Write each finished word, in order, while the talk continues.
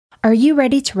Are you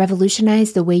ready to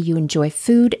revolutionize the way you enjoy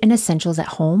food and essentials at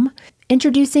home?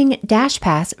 Introducing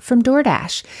DashPass from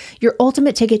DoorDash, your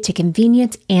ultimate ticket to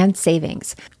convenience and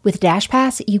savings. With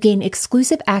DashPass, you gain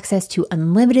exclusive access to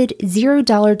unlimited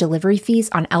 $0 delivery fees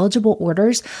on eligible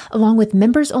orders, along with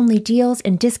members-only deals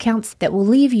and discounts that will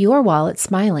leave your wallet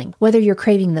smiling. Whether you're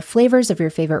craving the flavors of your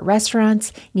favorite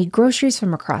restaurants, need groceries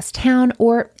from across town,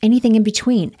 or anything in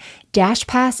between,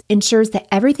 DashPass ensures that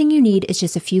everything you need is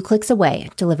just a few clicks away,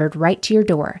 delivered right to your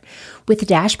door. With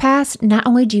DashPass, not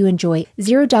only do you enjoy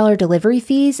 $0 delivery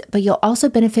fees, but you'll also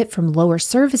benefit from lower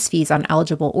service fees on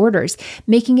eligible orders,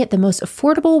 making it the most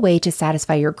affordable way to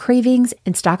satisfy your cravings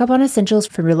and stock up on essentials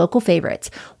from your local favorites.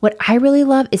 What I really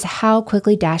love is how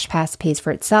quickly DashPass pays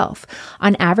for itself.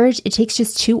 On average, it takes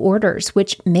just 2 orders,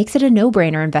 which makes it a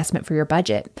no-brainer investment for your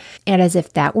budget. And as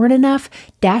if that weren't enough,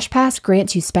 DashPass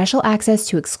grants you special access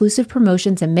to exclusive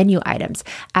promotions and menu items,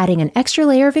 adding an extra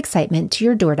layer of excitement to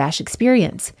your DoorDash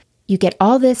experience. You get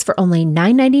all this for only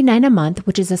 $9.99 a month,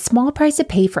 which is a small price to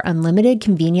pay for unlimited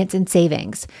convenience and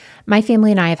savings. My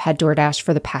family and I have had DoorDash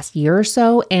for the past year or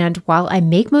so, and while I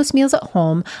make most meals at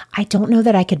home, I don't know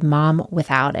that I could mom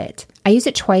without it. I used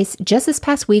it twice just this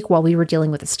past week while we were dealing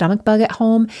with a stomach bug at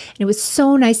home, and it was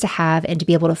so nice to have and to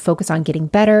be able to focus on getting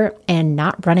better and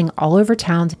not running all over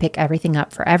town to pick everything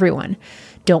up for everyone.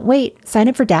 Don't wait. Sign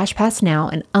up for DashPass now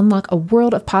and unlock a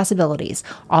world of possibilities,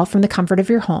 all from the comfort of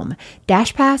your home.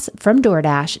 DashPass from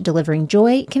DoorDash, delivering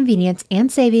joy, convenience,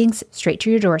 and savings straight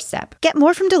to your doorstep. Get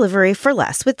more from delivery for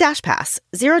less with DashPass.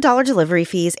 $0 delivery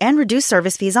fees and reduced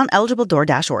service fees on eligible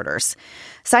DoorDash orders.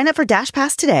 Sign up for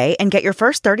DashPass today and get your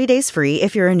first 30 days free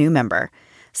if you're a new member.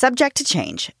 Subject to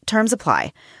change. Terms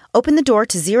apply. Open the door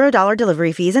to $0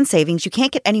 delivery fees and savings you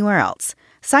can't get anywhere else.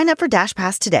 Sign up for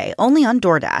DashPass today only on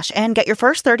DoorDash and get your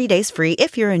first 30 days free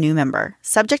if you're a new member.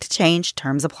 Subject to change.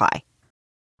 Terms apply.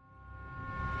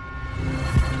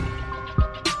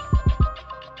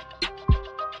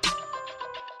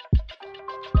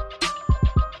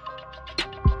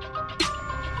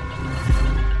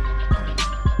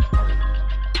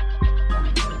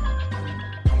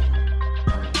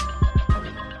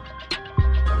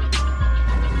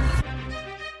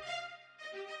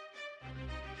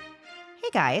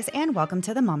 Guys, and welcome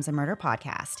to the Moms and Murder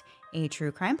Podcast, a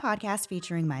true crime podcast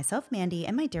featuring myself, Mandy,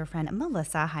 and my dear friend,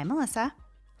 Melissa. Hi, Melissa.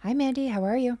 Hi, Mandy. How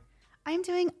are you? I'm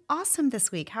doing awesome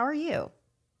this week. How are you?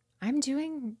 I'm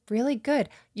doing really good.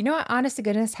 You know what? Honest to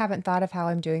goodness, haven't thought of how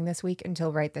I'm doing this week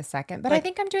until right this second, but I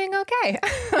think I'm doing okay.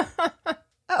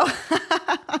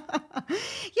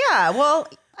 Yeah, well,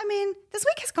 I mean, this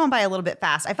week has gone by a little bit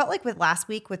fast. I felt like with last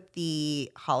week, with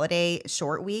the holiday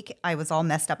short week, I was all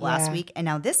messed up last week. And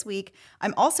now this week,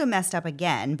 I'm also messed up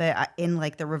again, but in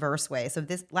like the reverse way. So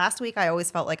this last week, I always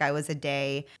felt like I was a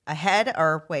day ahead,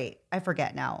 or wait, I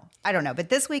forget now. I don't know. But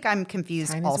this week, I'm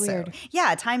confused time also. Is weird.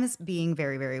 Yeah, time is being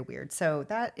very, very weird. So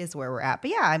that is where we're at.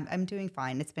 But yeah, I'm doing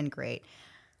fine. It's been great.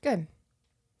 Good.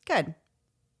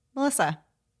 Melissa.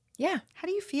 Yeah. How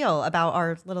do you feel about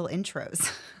our little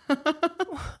intros?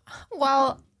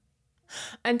 Well,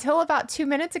 until about 2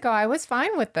 minutes ago, I was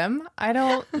fine with them. I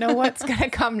don't know what's going to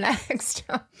come next.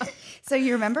 So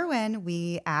you remember when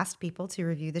we asked people to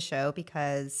review the show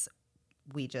because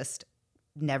we just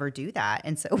never do that.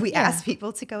 And so we asked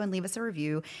people to go and leave us a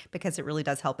review because it really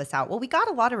does help us out. Well, we got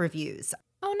a lot of reviews.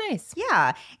 Oh, nice.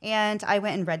 Yeah. And I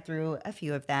went and read through a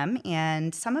few of them,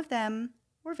 and some of them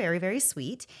were very, very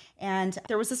sweet. And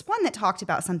there was this one that talked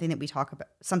about something that we talk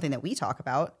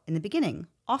about in the beginning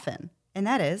often, and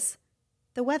that is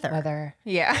the weather.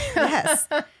 Yeah. Yes.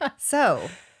 So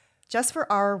just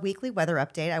for our weekly weather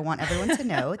update, I want everyone to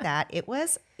know that it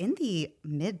was in the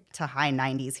mid to high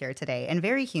 90s here today, and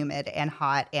very humid and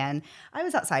hot, and I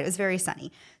was outside. It was very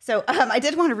sunny. So I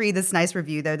did want to read this nice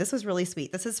review, though. This was really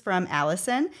sweet. This is from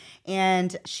Allison,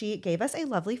 and she gave us a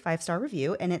lovely 5-star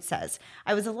review, and it says,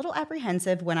 I was a little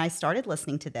apprehensive when I started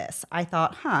listening to this. I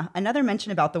thought, another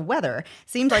mention about the weather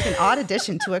seemed like an odd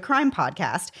addition to a crime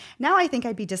podcast. Now I think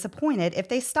I'd be disappointed if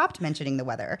they stopped mentioning the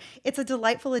weather. It's a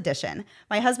delightful addition.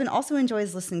 My husband also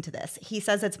enjoys listening to this. He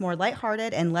says it's more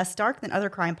lighthearted and less dark than other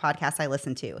crime podcasts I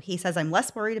listen to. He says I'm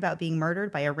less worried about being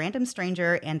murdered by a random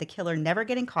stranger and the killer never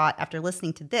getting caught after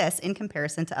listening to this in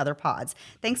comparison to other pods.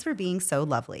 Thanks for being so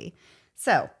lovely.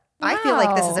 So I feel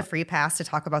like this is a free pass to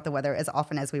talk about the weather as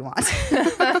often as we want.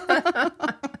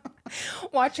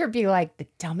 Watch her be like, the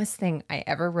dumbest thing I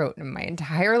ever wrote in my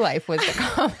entire life was the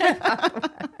comment about the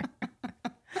weather.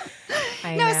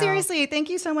 I No, know. seriously, thank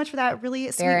you so much for that really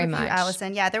sweet Very review, much.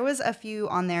 Allison. Yeah, there was a few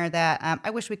on there that I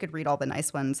wish we could read all the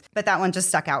nice ones, but that one just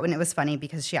stuck out, and it was funny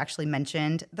because she actually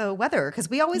mentioned the weather, because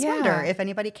we always wonder if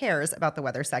anybody cares about the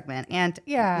weather segment, and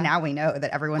now we know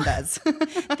that everyone does.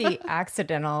 The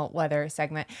accidental weather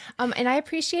segment. And I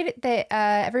appreciate it that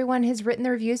everyone has written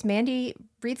the reviews. Mandy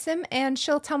reads them and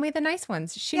she'll tell me the nice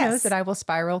ones. She knows that I will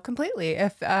spiral completely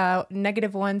if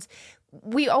negative ones.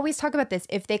 We always talk about this.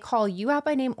 If they call you out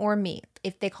by name or me,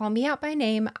 if they call me out by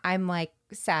name, I'm like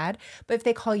sad. But if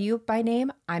they call you by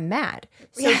name, I'm mad.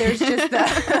 So there's just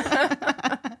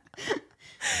the...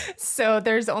 So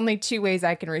there's only two ways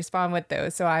I can respond with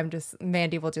those. So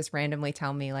Mandy will just randomly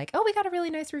tell me like, oh, we got a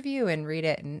really nice review, and read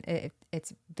it. And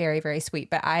it's very, very sweet.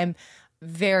 But I'm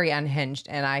very unhinged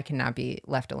and I cannot be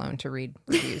left alone to read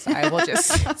reviews. I will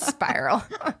just spiral.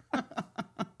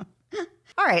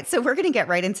 All right, so we're going to get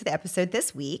right into the episode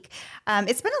this week.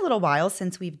 It's been a little while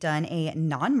since we've done a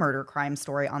non-murder crime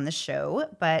story on the show,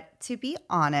 but to be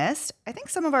honest, I think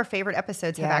some of our favorite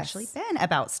episodes have actually been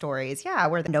about stories,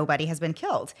 where nobody has been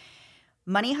killed.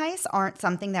 Money heists aren't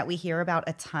something that we hear about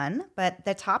a ton, but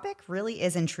the topic really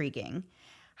is intriguing.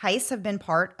 Heists have been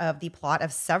part of the plot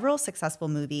of several successful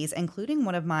movies, including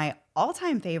one of my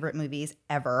all-time favorite movies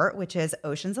ever, which is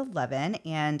Ocean's 11,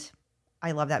 and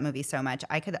I love that movie so much.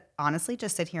 I could honestly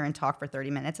just sit here and talk for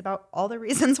 30 minutes about all the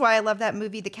reasons why I love that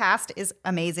movie. The cast is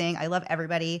amazing. I love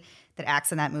everybody that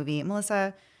acts in that movie.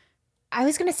 Melissa? I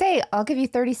was going to say, I'll give you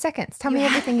 30 seconds. Tell me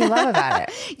everything you love about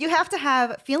it. You have to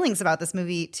have feelings about this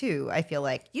movie, too, I feel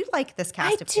like. You like this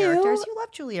cast of characters. You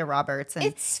love Julia Roberts. And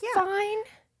it's fine.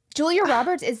 Julia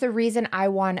Roberts is the reason I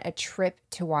won a trip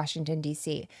to Washington,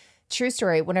 D.C. True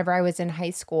story. Whenever I was in high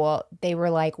school, they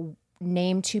were like,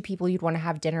 name two people you'd want to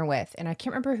have dinner with. And I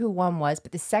can't remember who one was,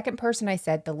 but the second person I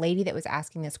said, the lady that was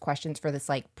asking us questions for this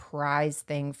like prize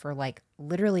thing for like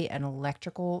literally an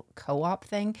electrical co-op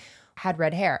thing, had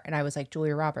red hair. And I was like,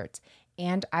 Julia Roberts.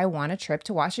 And I won a trip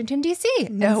to Washington, D.C.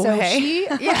 No way.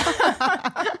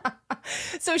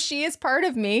 So she is part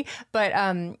of me, but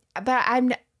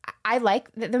I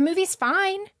like the movie's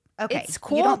fine. Okay. It's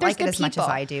cool. You don't There's like it as much as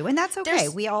I do, and that's okay.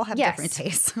 We all have different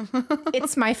tastes.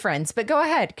 It's my friends, but go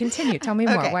ahead. Continue. Tell me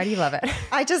more. Okay. Why do you love it?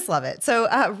 I just love it.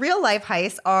 So real life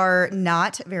heists are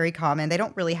not very common. They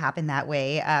don't really happen that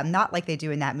way, not like they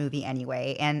do in that movie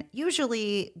anyway. And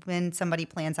usually when somebody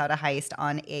plans out a heist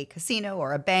on a casino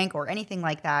or a bank or anything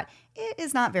like that, it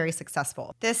is not very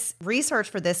successful. This research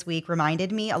for this week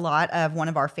reminded me a lot of one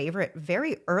of our favorite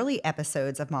very early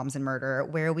episodes of Moms and Murder,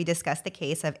 where we discussed the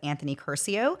case of Anthony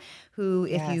Curcio, who,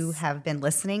 if you have been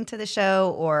listening to the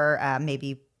show or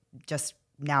maybe just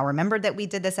now remembered that we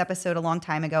did this episode a long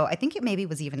time ago. I think it maybe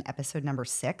was even episode number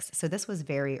 6. So this was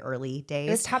very early days.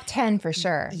 It was top 10 for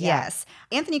sure. Yes.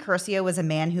 Anthony Curcio was a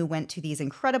man who went to these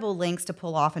incredible lengths to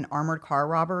pull off an armored car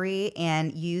robbery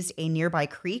and used a nearby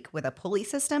creek with a pulley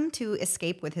system to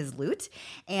escape with his loot.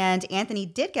 And Anthony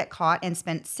did get caught and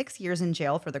spent 6 years in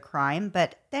jail for the crime,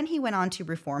 but then he went on to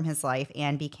reform his life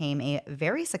and became a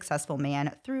very successful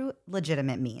man through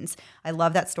legitimate means. I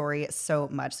love that story so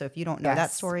much. So if you don't know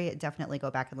that story, definitely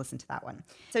go back and listen to that one.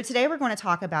 So today we're going to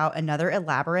talk about another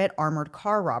elaborate armored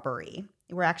car robbery.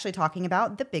 We're actually talking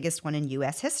about the biggest one in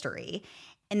U.S. history.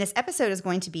 And this episode is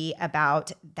going to be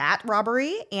about that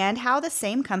robbery and how the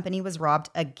same company was robbed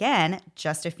again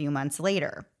just a few months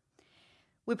later.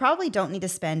 We probably don't need to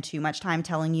spend too much time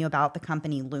telling you about the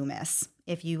company Loomis.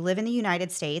 If you live in the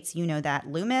United States, you know that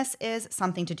Loomis is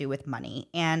something to do with money.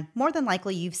 And more than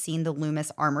likely, you've seen the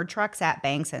Loomis armored trucks at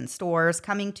banks and stores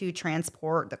coming to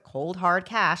transport the cold, hard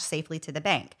cash safely to the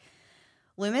bank.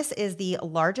 Loomis is the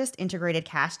largest integrated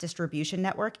cash distribution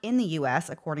network in the U.S.,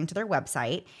 according to their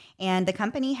website, and the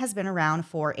company has been around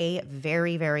for a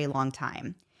very, very long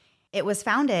time. It was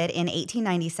founded in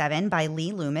 1897 by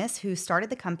Lee Loomis, who started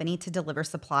the company to deliver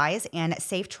supplies and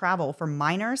safe travel for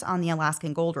miners on the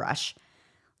Alaskan Gold Rush.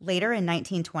 Later in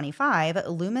 1925,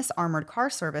 Loomis Armored Car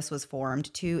Service was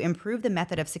formed to improve the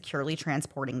method of securely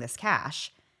transporting this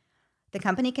cash. The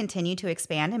company continued to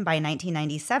expand, and by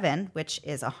 1997, which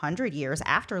is 100 years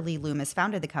after Lee Loomis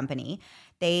founded the company,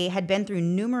 they had been through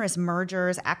numerous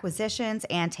mergers, acquisitions,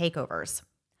 and takeovers.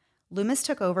 Loomis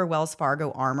took over Wells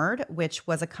Fargo Armored, which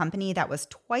was a company that was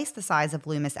twice the size of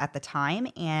Loomis at the time,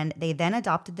 and they then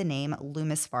adopted the name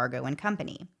Loomis Fargo and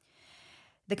Company.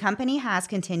 The company has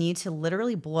continued to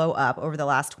literally blow up over the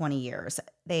last 20 years.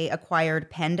 They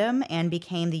acquired Pendam and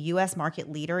became the U.S.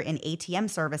 market leader in ATM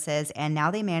services, and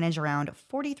now they manage around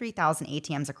 43,000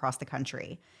 ATMs across the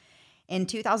country. In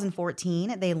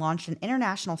 2014, they launched an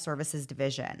international services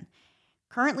division.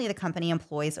 Currently, the company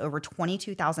employs over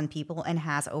 22,000 people and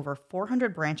has over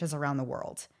 400 branches around the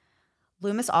world.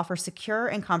 Loomis offers secure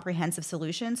and comprehensive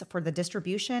solutions for the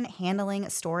distribution, handling,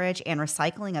 storage, and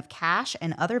recycling of cash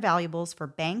and other valuables for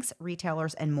banks,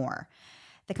 retailers, and more.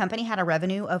 The company had a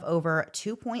revenue of over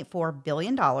 $2.4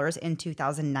 billion in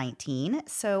 2019,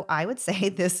 so I would say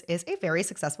this is a very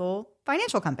successful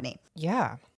financial company.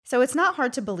 Yeah. So it's not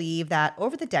hard to believe that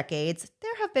over the decades,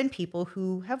 there have been people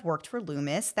who have worked for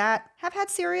Loomis that have had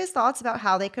serious thoughts about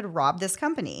how they could rob this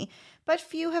company, but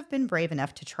few have been brave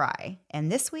enough to try.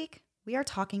 And this week, we are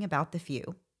talking about the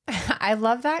few. I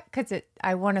love that because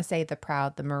I want to say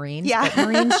the Marines, Yeah. but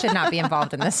Marines should not be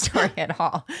involved in this story at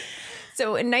all.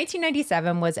 So in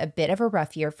 1997 was a bit of a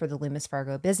rough year for the Loomis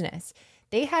Fargo business.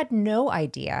 They had no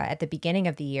idea at the beginning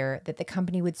of the year that the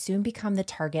company would soon become the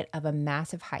target of a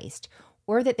massive heist,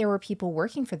 or that there were people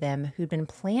working for them who'd been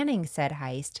planning said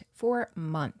heist for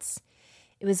months.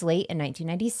 It was late in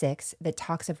 1996 that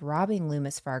talks of robbing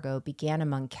Loomis Fargo began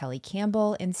among Kelly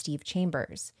Campbell and Steve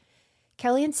Chambers.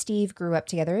 Kelly and Steve grew up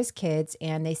together as kids,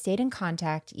 and they stayed in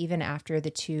contact even after the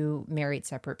two married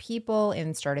separate people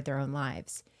and started their own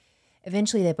lives.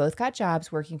 Eventually, they both got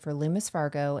jobs working for Loomis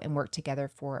Fargo and worked together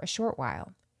for a short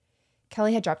while.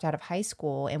 Kelly had dropped out of high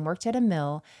school and worked at a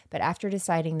mill, but after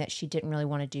deciding that she didn't really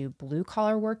want to do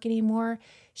blue-collar work anymore,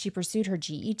 she pursued her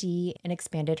GED and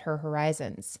expanded her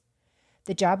horizons.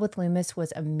 The job with Loomis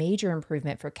was a major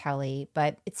improvement for Kelly,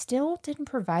 but it still didn't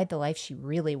provide the life she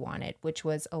really wanted, which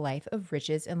was a life of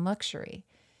riches and luxury.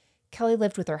 Kelly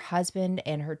lived with her husband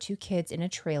and her two kids in a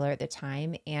trailer at the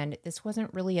time, and this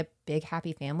wasn't really a big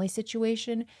happy family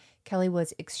situation. Kelly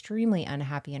was extremely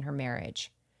unhappy in her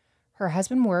marriage. Her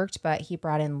husband worked, but he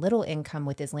brought in little income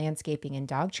with his landscaping and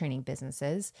dog training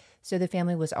businesses, so the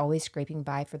family was always scraping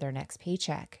by for their next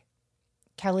paycheck.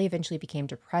 Kelly eventually became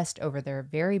depressed over their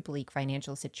very bleak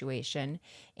financial situation,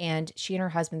 and she and her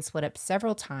husband split up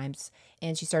several times,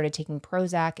 and she started taking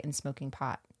Prozac and smoking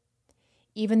pot.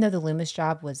 Even though the Loomis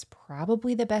job was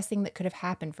probably the best thing that could have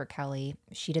happened for Kelly,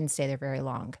 she didn't stay there very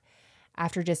long.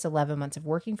 After just 11 months of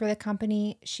working for the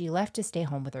company, she left to stay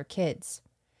home with her kids.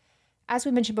 As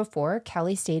we mentioned before,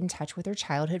 Kelly stayed in touch with her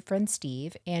childhood friend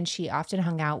Steve, and she often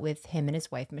hung out with him and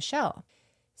his wife Michelle.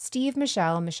 Steve,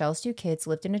 Michelle, and Michelle's two kids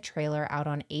lived in a trailer out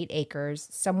on 8 acres,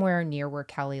 somewhere near where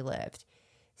Kelly lived.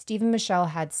 Steve and Michelle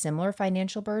had similar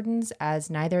financial burdens, as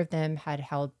neither of them had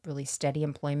held really steady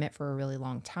employment for a really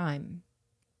long time.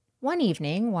 One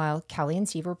evening, while Kelly and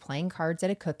Steve were playing cards at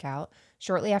a cookout,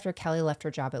 shortly after Kelly left her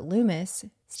job at Loomis,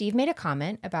 Steve made a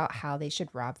comment about how they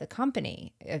should rob the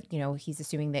company. He's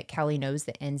assuming that Kelly knows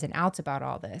the ins and outs about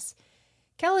all this.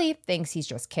 Kelly thinks he's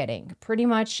just kidding. Pretty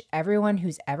much everyone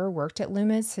who's ever worked at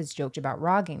Loomis has joked about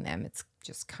robbing them. It's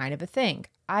just kind of a thing.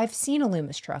 I've seen a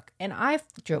Loomis truck, and I've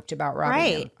joked about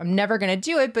robbing them. I'm never going to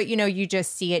do it, but, you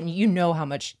just see it, and you know how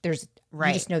much there's,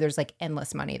 you just know there's like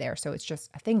endless money there. So it's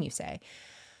just a thing you say.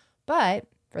 But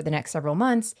for the next several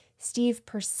months, Steve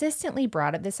persistently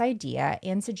brought up this idea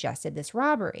and suggested this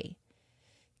robbery.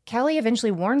 Kelly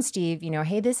eventually warned Steve,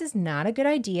 hey, this is not a good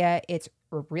idea. It's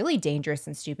a really dangerous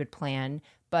and stupid plan.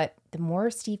 But the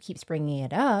more Steve keeps bringing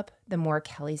it up, the more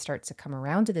Kelly starts to come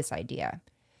around to this idea.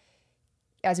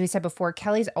 As we said before,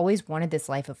 Kelly's always wanted this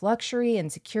life of luxury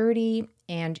and security,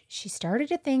 and she started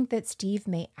to think that Steve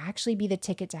may actually be the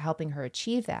ticket to helping her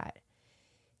achieve that.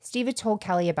 Steve had told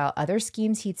Kelly about other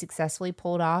schemes he'd successfully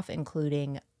pulled off,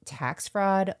 including tax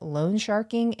fraud, loan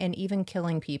sharking, and even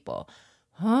killing people.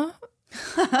 Huh?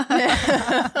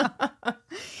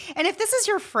 And if this is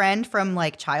your friend from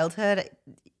like childhood,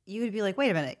 you would be like,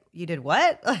 wait a minute, you did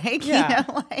what?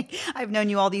 I've known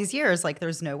you all these years. Like,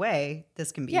 there's no way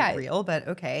this can be real, but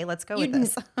okay, let's go with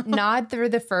this. Nod through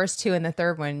the first two, and the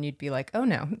third one, you'd be like, oh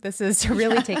no, this is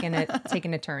really taking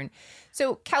a turn.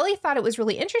 So Kelly thought it was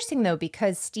really interesting though,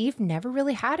 because Steve never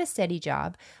really had a steady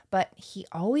job, but he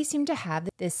always seemed to have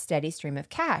this steady stream of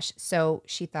cash. So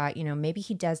she thought, maybe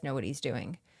he does know what he's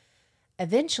doing.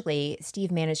 Eventually,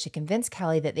 Steve managed to convince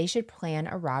Kelly that they should plan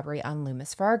a robbery on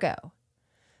Loomis Fargo.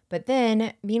 But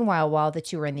then, meanwhile, while the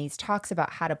two were in these talks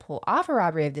about how to pull off a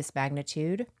robbery of this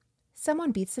magnitude,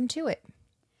 someone beats them to it.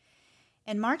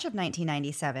 In March of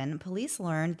 1997, police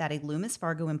learned that a Loomis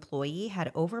Fargo employee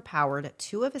had overpowered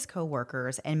two of his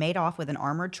coworkers and made off with an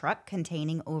armored truck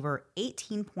containing over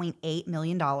 $18.8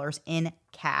 million in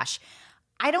cash.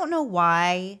 I don't know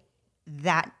why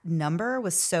that number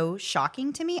was so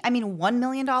shocking to me. I mean, $1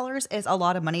 million is a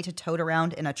lot of money to tote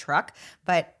around in a truck,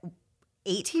 but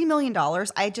 $18 million,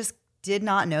 I just did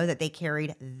not know that they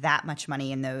carried that much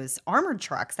money in those armored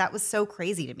trucks. That was so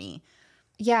crazy to me.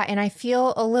 Yeah, and I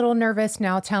feel a little nervous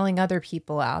now telling other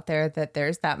people out there that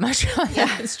there's that much on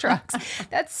those trucks.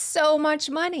 That's so much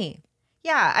money.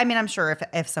 Yeah, I mean, I'm sure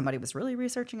if somebody was really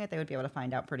researching it, they would be able to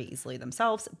find out pretty easily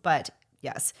themselves. But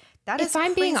yes, that is If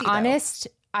I'm being crazy, though. honest,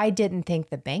 I didn't think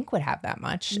the bank would have that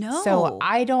much. No. So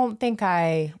I don't think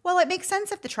Well, it makes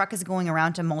sense if the truck is going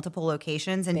around to multiple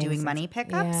locations and doing sense. money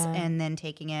pickups Yeah. and then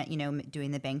taking it,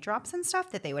 doing the bank drops and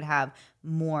stuff, that they would have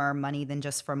more money than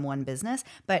just from one business.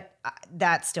 But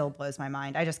that still blows my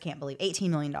mind. I just can't believe $18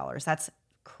 million. That's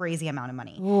crazy amount of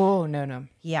money. Oh, no.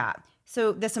 Yeah.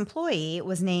 So this employee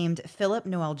was named Philip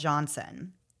Noel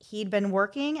Johnson. He'd been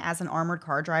working as an armored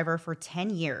car driver for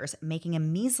 10 years, making a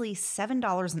measly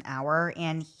 $7 an hour,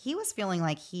 and he was feeling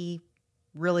like he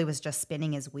really was just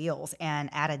spinning his wheels and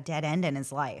at a dead end in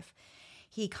his life.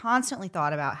 He constantly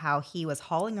thought about how he was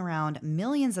hauling around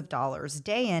millions of dollars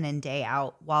day in and day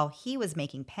out while he was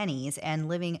making pennies and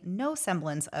living no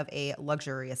semblance of a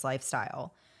luxurious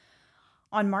lifestyle.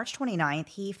 On March 29th,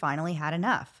 he finally had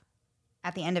enough.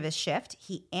 At the end of his shift,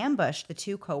 he ambushed the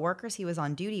two coworkers he was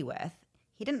on duty with.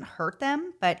 He didn't hurt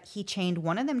them, but he chained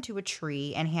one of them to a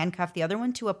tree and handcuffed the other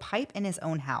one to a pipe in his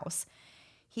own house.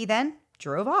 He then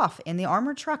drove off in the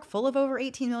armored truck full of over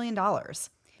 $18 million.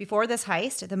 Before this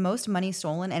heist, the most money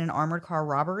stolen in an armored car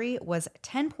robbery was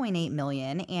 $10.8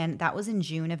 million, and that was in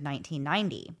June of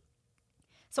 1990.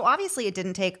 So obviously it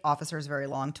didn't take officers very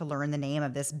long to learn the name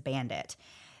of this bandit.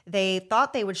 They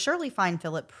thought they would surely find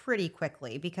Philip pretty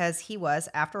quickly because he was,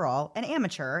 after all, an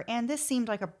amateur, and this seemed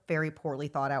like a very poorly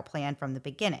thought out plan from the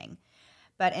beginning.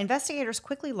 But investigators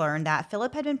quickly learned that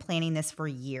Philip had been planning this for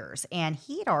years, and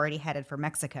he had already headed for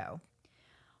Mexico.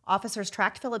 Officers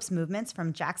tracked Philip's movements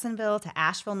from Jacksonville to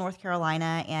Asheville, North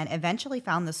Carolina, and eventually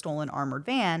found the stolen armored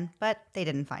van, but they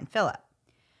didn't find Philip.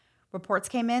 Reports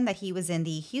came in that he was in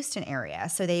the Houston area,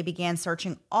 so they began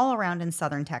searching all around in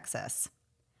southern Texas.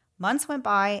 Months went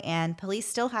by, and police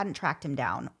still hadn't tracked him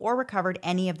down or recovered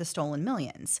any of the stolen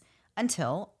millions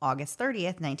until August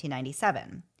 30th,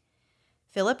 1997.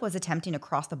 Philip was attempting to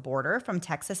cross the border from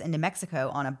Texas into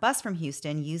Mexico on a bus from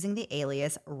Houston using the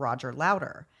alias Roger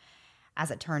Lauder.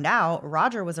 As it turned out,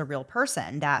 Roger was a real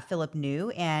person that Philip knew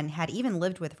and had even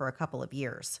lived with for a couple of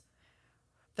years.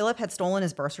 Philip had stolen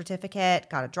his birth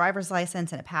certificate, got a driver's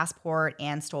license and a passport,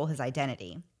 and stole his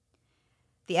identity.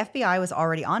 The FBI was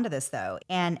already onto this, though,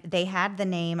 and they had the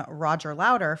name Roger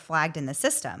Lauder flagged in the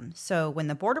system. So when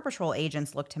the Border Patrol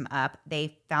agents looked him up,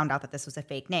 they found out that this was a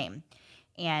fake name.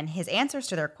 And his answers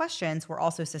to their questions were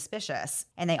also suspicious.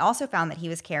 And they also found that he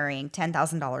was carrying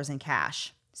 $10,000 in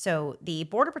cash. So the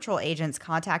Border Patrol agents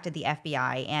contacted the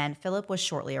FBI, and Philip was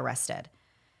shortly arrested.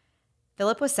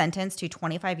 Philip was sentenced to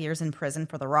 25 years in prison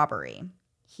for the robbery.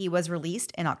 He was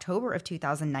released in October of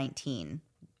 2019.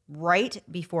 Right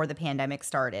before the pandemic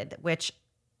started, which,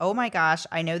 oh my gosh,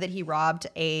 I know that he robbed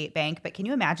a bank, but can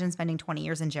you imagine spending 20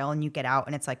 years in jail and you get out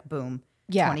and it's like, boom,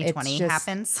 Yeah, 2020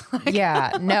 happens?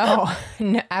 Yeah, no,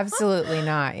 absolutely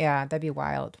not. Yeah, that'd be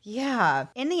wild. Yeah.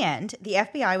 In the end, the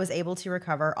FBI was able to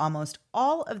recover almost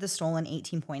all of the stolen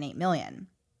 $18.8 million.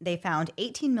 They found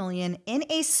 $18 million in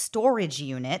a storage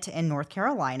unit in North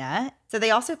Carolina. So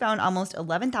they also found almost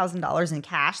 $11,000 in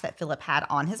cash that Philip had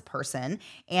on his person,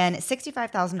 and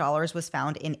 $65,000 was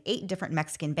found in 8 different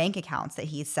Mexican bank accounts that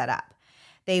he set up.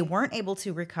 They weren't able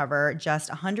to recover just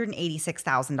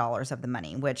 $186,000 of the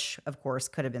money, which of course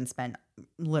could have been spent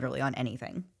literally on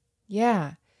anything.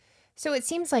 Yeah. So it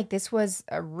seems like this was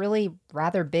a really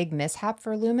rather big mishap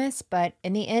for Loomis, but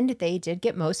in the end, they did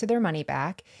get most of their money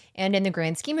back. And in the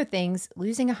grand scheme of things,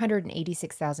 losing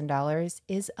 $186,000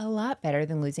 is a lot better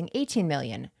than losing $18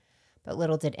 million. But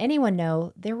little did anyone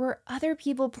know, there were other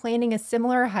people planning a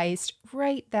similar heist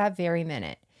right that very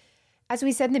minute. As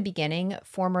we said in the beginning,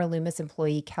 former Loomis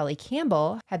employee Kelly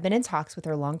Campbell had been in talks with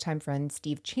her longtime friend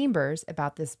Steve Chambers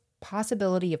about this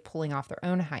possibility of pulling off their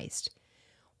own heist.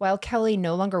 While Kelly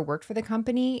no longer worked for the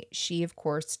company, she, of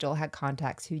course, still had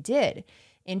contacts who did.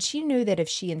 And she knew that if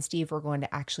she and Steve were going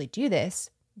to actually do this,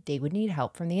 they would need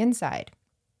help from the inside.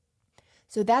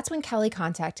 So that's when Kelly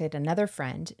contacted another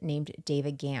friend named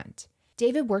David Gant.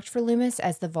 David worked for Loomis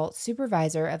as the vault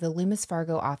supervisor of the Loomis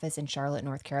Fargo office in Charlotte,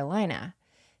 North Carolina.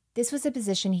 This was a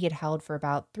position he had held for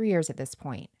about 3 years at this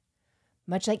point.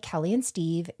 Much like Kelly and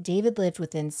Steve, David lived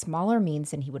within smaller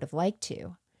means than he would have liked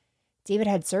to. David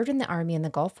had served in the Army in the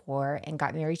Gulf War and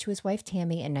got married to his wife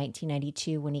Tammy in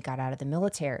 1992 when he got out of the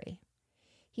military.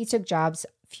 He took jobs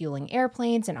fueling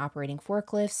airplanes and operating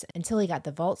forklifts until he got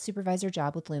the vault supervisor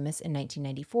job with Loomis in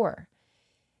 1994.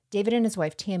 David and his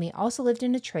wife Tammy also lived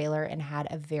in a trailer and had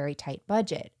a very tight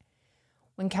budget.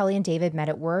 When Kelly and David met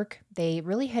at work, they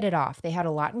really hit it off. They had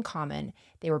a lot in common.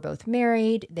 They were both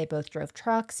married, they both drove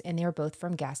trucks, and they were both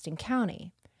from Gaston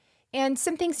County. And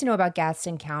some things to know about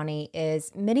Gaston County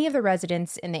is many of the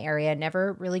residents in the area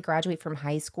never really graduate from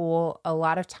high school. A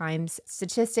lot of times,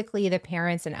 statistically, the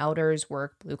parents and elders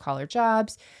work blue-collar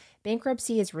jobs.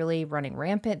 Bankruptcy is really running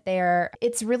rampant there.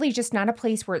 It's really just not a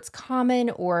place where it's common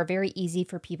or very easy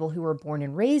for people who were born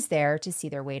and raised there to see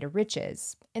their way to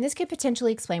riches. And this could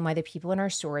potentially explain why the people in our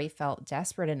story felt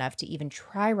desperate enough to even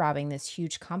try robbing this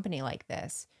huge company like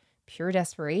this. Pure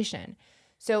desperation.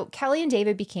 So Kelly and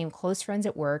David became close friends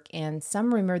at work, and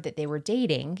some rumored that they were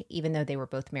dating, even though they were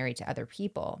both married to other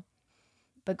people.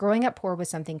 But growing up poor was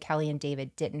something Kelly and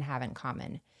David didn't have in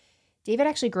common. David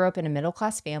actually grew up in a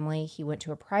middle-class family. He went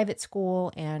to a private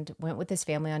school and went with his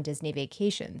family on Disney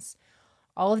vacations.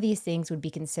 All of these things would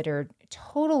be considered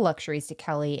total luxuries to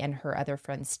Kelly and her other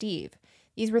friend Steve.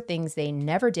 These were things they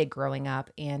never did growing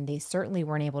up, and they certainly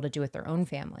weren't able to do with their own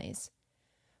families.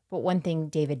 But one thing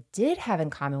David did have in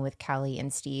common with Kelly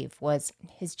and Steve was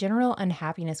his general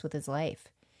unhappiness with his life.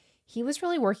 He was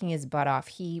really working his butt off.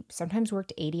 He sometimes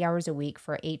worked 80 hours a week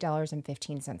for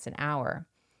 $8.15 an hour.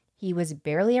 He was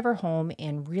barely ever home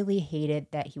and really hated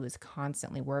that he was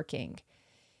constantly working.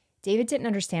 David didn't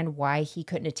understand why he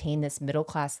couldn't attain this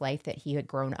middle-class life that he had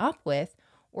grown up with,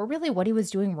 or really what he was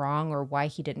doing wrong or why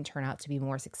he didn't turn out to be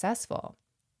more successful.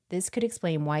 This could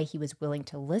explain why he was willing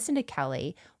to listen to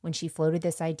Kelly when she floated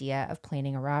this idea of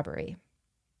planning a robbery.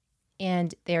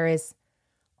 And there is,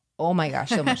 oh my gosh,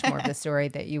 so much more of the story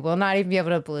that you will not even be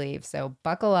able to believe. So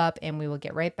buckle up and we will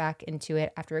get right back into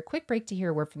it after a quick break to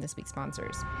hear a word from this week's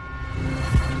sponsors.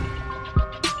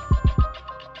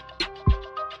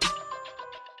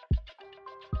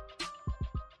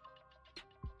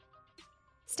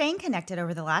 Staying connected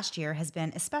over the last year has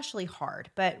been especially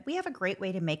hard, but we have a great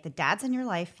way to make the dads in your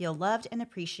life feel loved and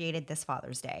appreciated this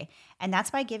Father's Day, and that's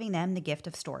by giving them the gift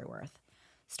of Storyworth.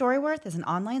 Storyworth is an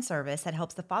online service that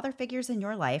helps the father figures in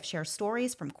your life share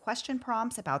stories from question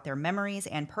prompts about their memories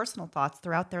and personal thoughts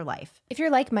throughout their life. If you're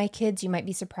like my kids, you might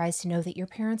be surprised to know that your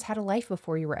parents had a life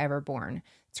before you were ever born.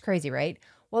 It's crazy, right?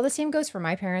 Well, the same goes for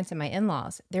my parents and my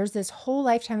in-laws. There's this whole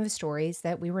lifetime of stories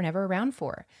that we were never around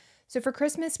for. So for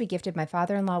Christmas, we gifted my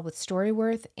father-in-law with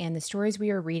Storyworth, and the stories we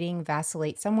are reading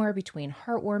vacillate somewhere between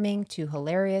heartwarming to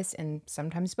hilarious and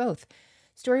sometimes both.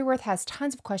 Storyworth has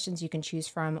tons of questions you can choose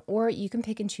from, or you can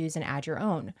pick and choose and add your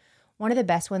own. One of the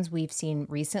best ones we've seen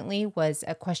recently was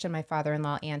a question my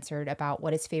father-in-law answered about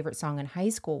what his favorite song in high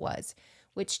school was,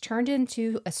 which turned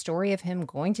into a story of him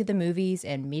going to the movies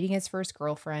and meeting his first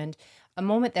girlfriend, a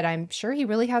moment that I'm sure he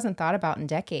really hasn't thought about in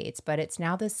decades, but it's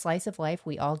now this slice of life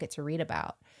we all get to read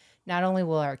about. Not only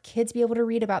will our kids be able to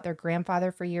read about their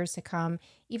grandfather for years to come,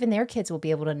 even their kids will be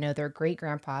able to know their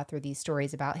great-grandpa through these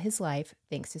stories about his life,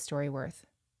 thanks to Storyworth.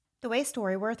 The way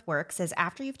Storyworth works is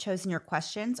after you've chosen your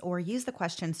questions or used the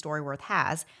question Storyworth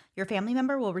has, your family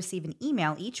member will receive an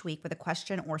email each week with a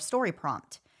question or story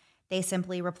prompt. They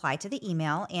simply reply to the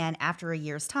email, and after a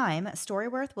year's time,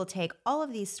 Storyworth will take all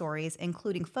of these stories,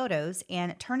 including photos,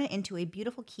 and turn it into a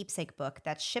beautiful keepsake book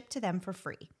that's shipped to them for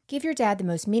free. Give your dad the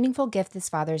most meaningful gift this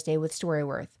Father's Day with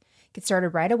Storyworth. Get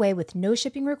started right away with no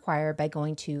shipping required by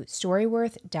going to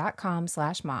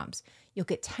storyworth.com/moms. You'll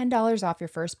get $10 off your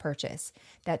first purchase.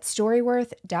 That's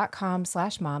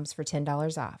storyworth.com/moms for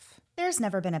 $10 off. There's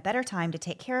never been a better time to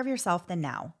take care of yourself than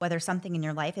now. Whether something in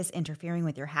your life is interfering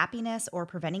with your happiness or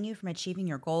preventing you from achieving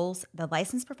your goals, the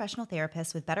licensed professional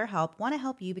therapists with BetterHelp want to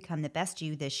help you become the best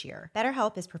you this year.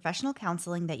 BetterHelp is professional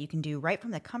counseling that you can do right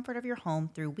from the comfort of your home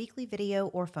through weekly video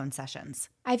or phone sessions.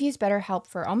 I've used BetterHelp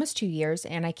for almost 2 years,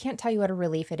 and I can't tell you what a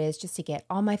relief it is just to get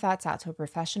all my thoughts out to a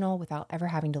professional without ever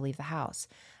having to leave the house.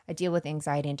 I deal with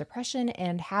anxiety and depression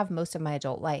and have most of my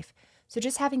adult life. So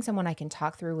just having someone I can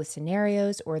talk through with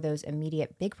scenarios or those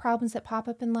immediate big problems that pop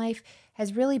up in life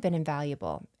has really been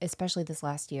invaluable, especially this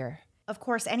last year. Of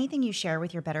course, anything you share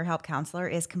with your BetterHelp counselor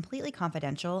is completely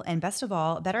confidential, and best of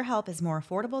all, BetterHelp is more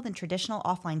affordable than traditional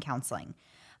offline counseling.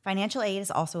 Financial aid is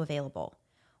also available.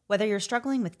 Whether you're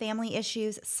struggling with family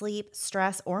issues, sleep,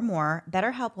 stress, or more,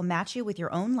 BetterHelp will match you with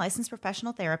your own licensed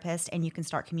professional therapist, and you can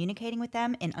start communicating with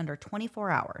them in under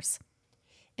 24 hours.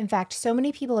 In fact, so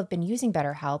many people have been using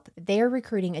BetterHelp, they are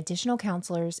recruiting additional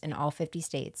counselors in all 50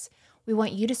 states. We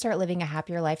want you to start living a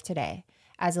happier life today.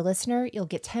 As a listener, you'll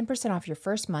get 10% off your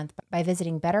first month by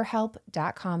visiting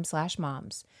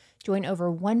betterhelp.com/moms. Join over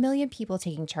 1 million people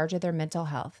taking charge of their mental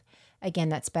health. Again,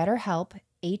 that's BetterHelp,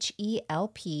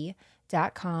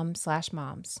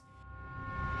 HELP.com/moms.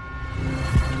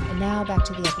 And now back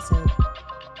to the episode.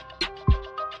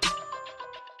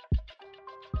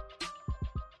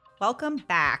 Welcome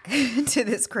back to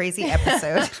this crazy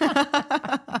episode.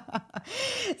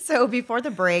 So before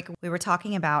the break, we were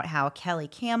talking about how Kelly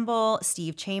Campbell,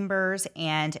 Steve Chambers,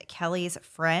 and Kelly's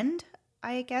friend,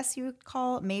 I guess you would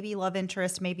call maybe love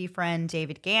interest, maybe friend,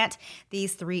 David Gant.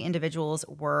 These three individuals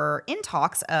were in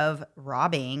talks of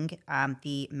robbing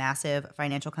the massive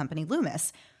financial company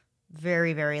Loomis.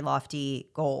 Very, very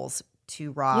lofty goals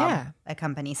to rob a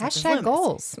company such as Loomis.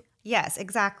 #goals. Yes,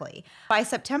 exactly. By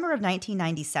September of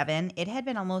 1997, it had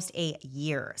been almost a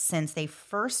year since they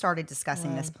first started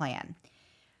discussing this plan.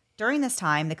 During this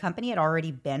time, the company had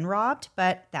already been robbed,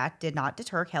 but that did not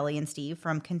deter Kelly and Steve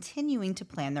from continuing to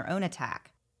plan their own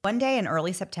attack. One day in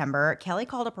early September, Kelly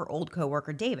called up her old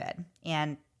coworker, David,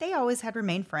 and they always had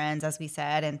remained friends, as we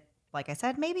said, and like I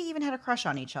said, maybe even had a crush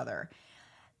on each other.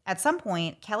 At some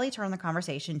point, Kelly turned the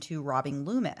conversation to robbing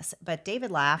Loomis, but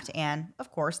David laughed and,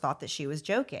 of course, thought that she was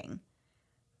joking.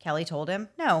 Kelly told him,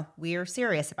 no, we're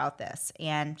serious about this,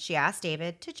 and she asked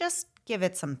David to just give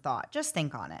it some thought, just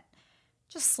think on it.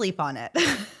 Just sleep on it.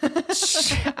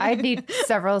 I'd need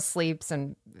several sleeps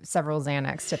and several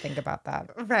Xanax to think about that.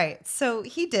 Right. So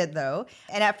he did, though.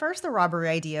 And at first, the robbery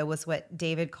idea was what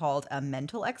David called a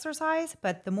mental exercise.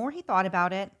 But the more he thought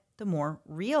about it, the more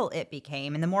real it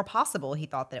became and the more possible he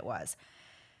thought that it was.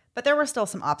 But there were still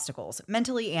some obstacles,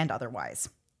 mentally and otherwise.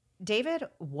 David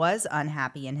was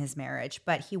unhappy in his marriage,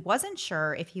 but he wasn't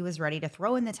sure if he was ready to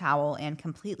throw in the towel and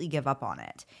completely give up on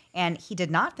it. And he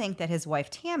did not think that his wife,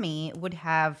 Tammy, would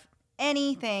have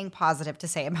anything positive to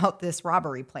say about this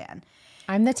robbery plan.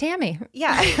 I'm the Tammy.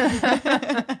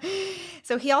 Yeah.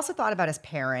 So he also thought about his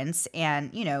parents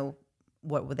and,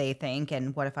 what would they think?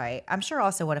 And what if I'm sure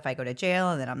also, what if I go to jail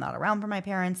and then I'm not around for my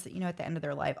parents, at the end of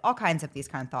their life? All kinds of these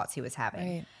kind of thoughts he was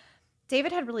having. Right.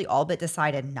 David had really all but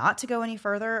decided not to go any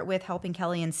further with helping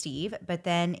Kelly and Steve, but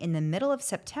then in the middle of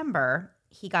September,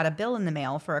 he got a bill in the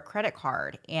mail for a credit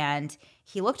card, and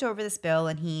he looked over this bill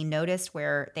and he noticed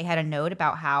where they had a note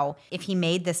about how if he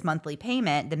made this monthly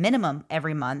payment, the minimum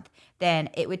every month, then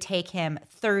it would take him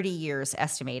 30 years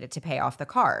estimated to pay off the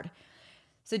card.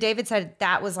 So David said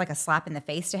that was like a slap in the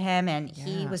face to him, and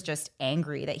he was just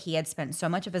angry that he had spent so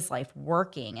much of his life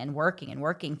working and working and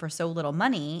working for so little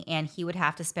money, and he would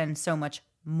have to spend so much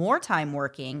more time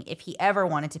working if he ever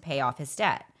wanted to pay off his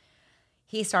debt.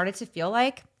 He started to feel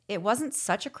like it wasn't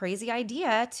such a crazy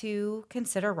idea to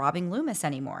consider robbing Loomis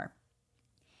anymore.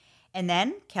 And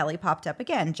then Kelly popped up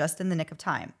again just in the nick of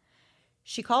time.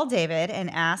 She called David and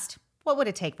asked what would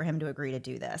it take for him to agree to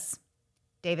do this.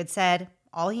 David said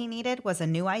all he needed was a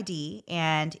new ID,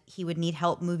 and he would need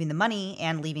help moving the money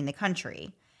and leaving the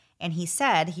country. And he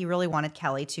said he really wanted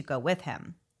Kelly to go with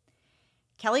him.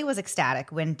 Kelly was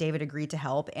ecstatic when David agreed to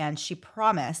help, and she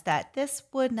promised that this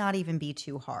would not even be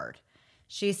too hard.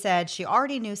 She said she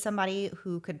already knew somebody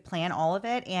who could plan all of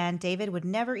it, and David would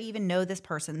never even know this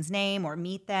person's name or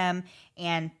meet them.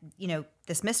 And,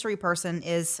 this mystery person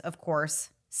is, of course,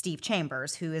 Steve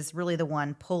Chambers, who is really the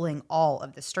one pulling all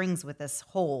of the strings with this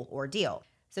whole ordeal.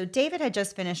 So David had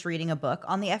just finished reading a book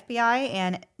on the FBI,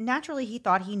 and naturally he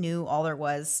thought he knew all there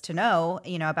was to know,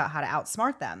 about how to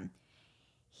outsmart them.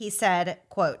 He said,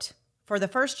 quote, for the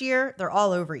first year, they're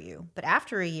all over you. But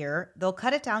after a year, they'll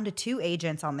cut it down to 2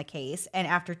 agents on the case, and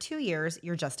after 2 years,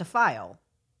 you're just a file.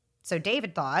 So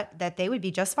David thought that they would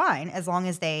be just fine as long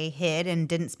as they hid and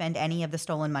didn't spend any of the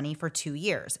stolen money for 2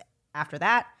 years. After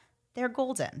that, they're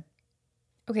golden.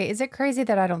 Okay, is it crazy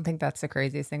that I don't think that's the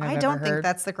craziest thing I've ever heard? I don't think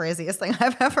that's the craziest thing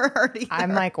I've ever heard either.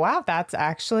 I'm like, wow, that's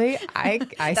actually, I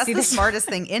that's see the smartest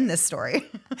thing in this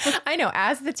story. I know.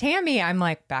 As the Tammy, I'm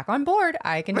like, back on board.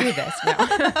 I can do this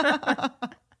now.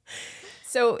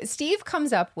 So Steve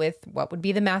comes up with what would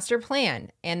be the master plan.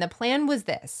 And the plan was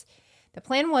this. The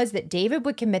plan was that David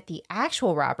would commit the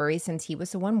actual robbery since he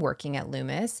was the one working at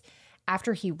Loomis.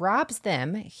 After he robs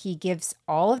them, he gives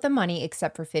all of the money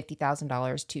except for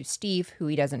 $50,000 to Steve, who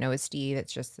he doesn't know is Steve.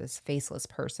 It's just this faceless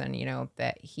person,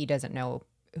 that he doesn't know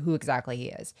who exactly he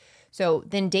is. So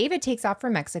then David takes off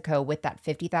for Mexico with that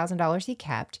 $50,000 he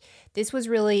kept. This was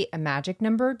really a magic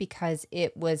number because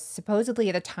it was supposedly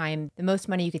at the time the most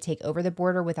money you could take over the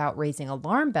border without raising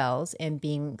alarm bells and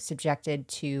being subjected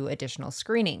to additional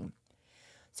screening.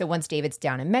 So once David's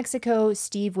down in Mexico,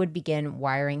 Steve would begin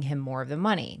wiring him more of the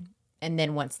money. And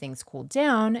then once things cooled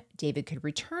down, David could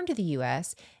return to the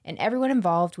U.S. and everyone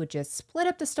involved would just split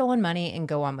up the stolen money and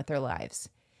go on with their lives.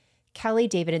 Kelly,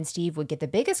 David, and Steve would get the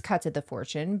biggest cuts of the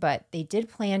fortune, but they did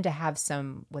plan to have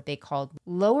some what they called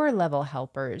lower-level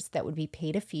helpers that would be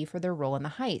paid a fee for their role in the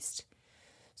heist.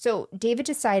 So David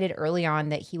decided early on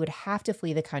that he would have to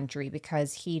flee the country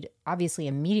because he'd obviously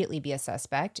immediately be a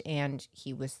suspect, and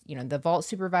he was, the vault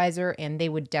supervisor, and they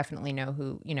would definitely know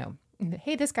who,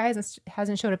 hey, this guy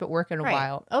hasn't showed up at work in a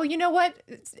while. Oh, you know what?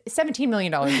 $17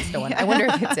 million is stolen. I wonder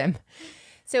if it's him.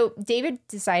 So David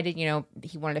decided,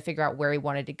 he wanted to figure out where he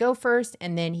wanted to go first,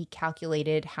 and then he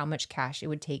calculated how much cash it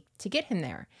would take to get him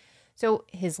there. So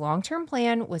his long-term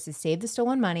plan was to save the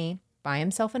stolen money, buy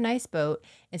himself a nice boat,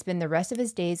 and spend the rest of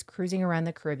his days cruising around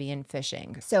the Caribbean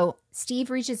fishing. So Steve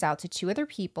reaches out to 2 other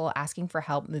people asking for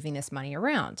help moving this money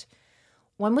around.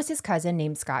 One was his cousin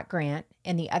named Scott Grant,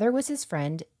 and the other was his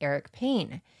friend, Eric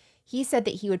Payne. He said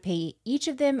that he would pay each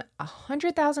of them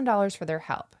 $100,000 for their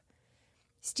help.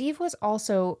 Steve was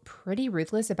also pretty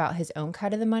ruthless about his own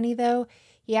cut of the money, though.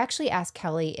 He actually asked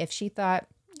Kelly if she thought,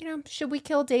 should we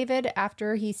kill David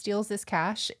after he steals this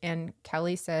cash? And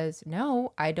Kelly says,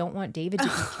 no, I don't want David to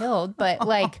be killed.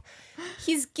 But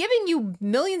he's giving you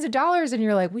millions of dollars and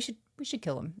you're like, we should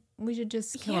kill him. We should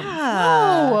just kill him.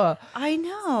 No, I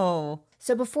know.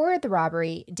 So before the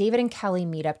robbery, David and Kelly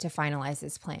meet up to finalize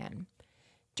this plan.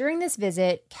 During this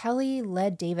visit, Kelly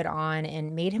led David on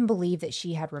and made him believe that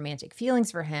she had romantic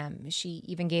feelings for him. She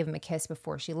even gave him a kiss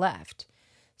before she left.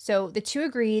 So the 2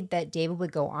 agreed that David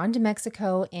would go on to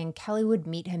Mexico and Kelly would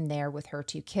meet him there with her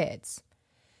 2 kids.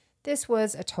 This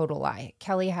was a total lie.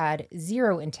 Kelly had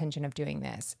zero intention of doing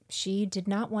this. She did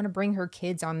not want to bring her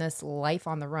kids on this life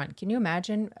on the run. Can you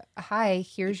imagine? Hi,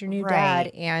 here's your new dad,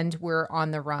 and we're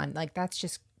on the run. That's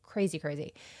just crazy,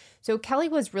 crazy. So Kelly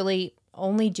was really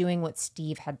only doing what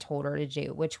Steve had told her to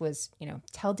do, which was,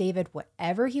 tell David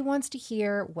whatever he wants to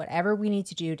hear, whatever we need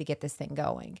to do to get this thing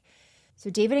going. So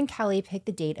David and Kelly picked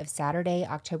the date of Saturday,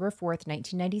 October 4th,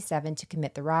 1997 to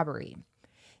commit the robbery.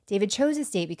 David chose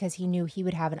this date because he knew he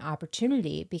would have an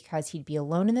opportunity because he'd be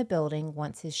alone in the building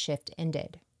once his shift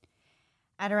ended.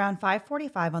 At around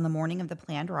 5:45 on the morning of the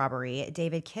planned robbery,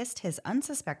 David kissed his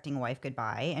unsuspecting wife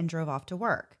goodbye and drove off to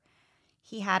work.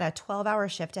 He had a 12-hour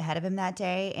shift ahead of him that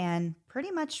day, and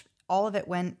pretty much all of it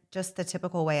went just the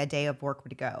typical way a day of work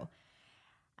would go.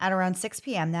 At around 6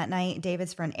 p.m. that night,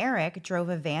 David's friend Eric drove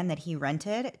a van that he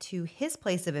rented to his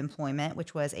place of employment,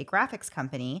 which was a graphics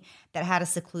company that had a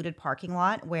secluded parking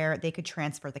lot where they could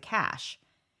transfer the cash.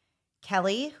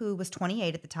 Kelly, who was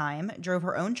 28 at the time, drove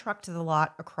her own truck to the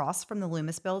lot across from the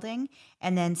Loomis building,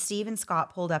 and then Steve and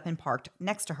Scott pulled up and parked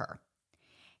next to her.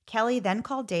 Kelly then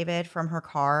called David from her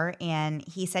car, and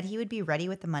he said he would be ready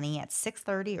with the money at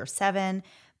 6:30 or 7,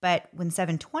 but when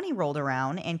 7:20 rolled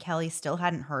around and Kelly still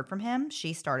hadn't heard from him,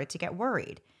 she started to get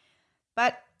worried.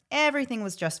 But everything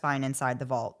was just fine inside the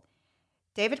vault.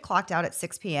 David clocked out at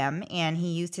 6 p.m., and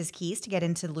he used his keys to get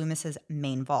into Loomis's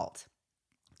main vault.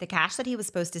 The cash that he was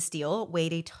supposed to steal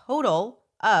weighed a total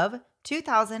of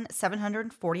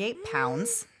 2,748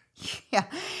 pounds. Yeah,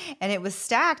 and it was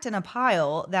stacked in a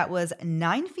pile that was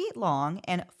 9 feet long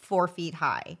and 4 feet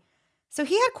high. So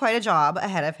he had quite a job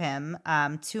ahead of him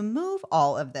to move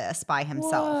all of this by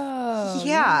himself. Whoa,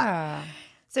 yeah.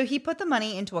 So he put the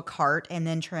money into a cart and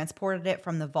then transported it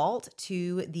from the vault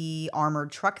to the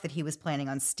armored truck that he was planning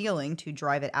on stealing to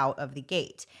drive it out of the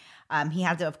gate. He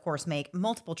had to, of course, make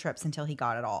multiple trips until he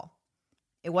got it all.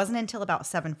 It wasn't until about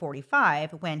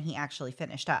 7:45 when he actually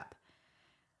finished up.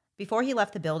 Before he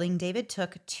left the building, David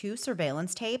took 2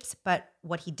 surveillance tapes, but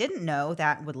what he didn't know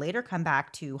that would later come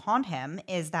back to haunt him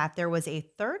is that there was a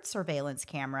 3rd surveillance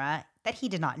camera that he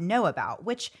did not know about,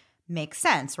 which makes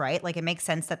sense, right? It makes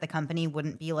sense that the company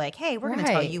wouldn't be like, hey, we're going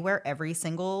to tell you where every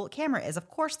single camera is. Of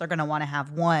course, they're going to want to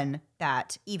have one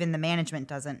that even the management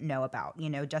doesn't know about,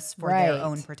 just for their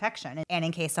own protection and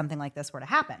in case something like this were to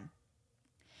happen.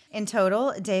 In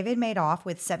total, David made off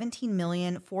with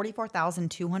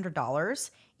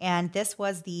 $17,044,200, and this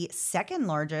was the 2nd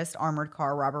largest armored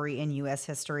car robbery in U.S.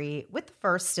 history, with the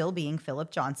first still being Philip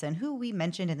Johnson, who we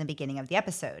mentioned in the beginning of the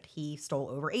episode. He stole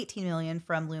over $18 million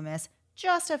from Loomis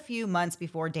just a few months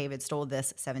before David stole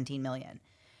this $17 million.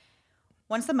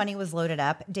 Once the money was loaded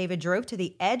up, David drove to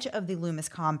the edge of the Loomis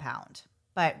compound.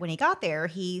 But when he got there,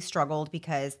 he struggled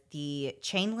because the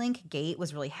chain link gate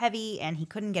was really heavy and he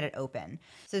couldn't get it open.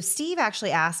 So Steve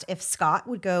actually asked if Scott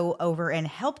would go over and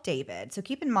help David. So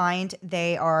keep in mind,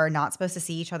 they are not supposed to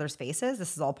see each other's faces.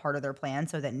 This is all part of their plan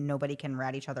so that nobody can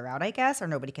rat each other out, I guess, or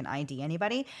nobody can ID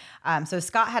anybody. So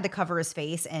Scott had to cover his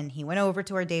face, and he went over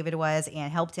to where David was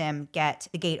and helped him get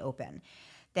the gate open.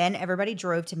 Then everybody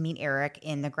drove to meet Eric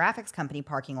in the graphics company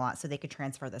parking lot so they could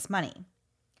transfer this money.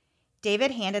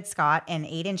 David handed Scott an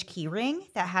 8-inch key ring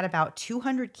that had about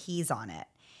 200 keys on it.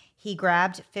 He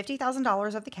grabbed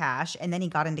 $50,000 of the cash, and then he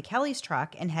got into Kelly's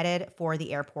truck and headed for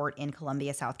the airport in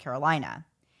Columbia, South Carolina.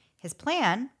 His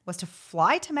plan was to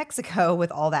fly to Mexico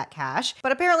with all that cash,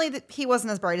 but apparently he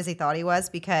wasn't as bright as he thought he was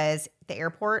because the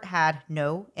airport had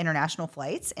no international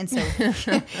flights, and so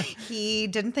he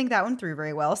didn't think that one through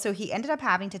very well, so he ended up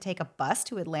having to take a bus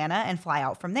to Atlanta and fly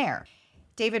out from there.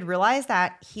 David realized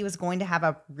that he was going to have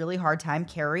a really hard time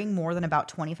carrying more than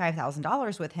about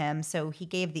 $25,000 with him, so he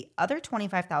gave the other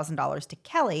 $25,000 to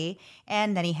Kelly,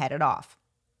 and then he headed off.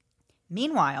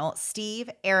 Meanwhile, Steve,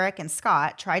 Eric, and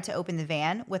Scott tried to open the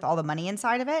van with all the money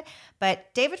inside of it,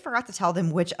 but David forgot to tell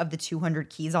them which of the 200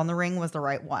 keys on the ring was the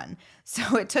right one.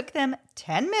 So it took them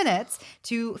 10 minutes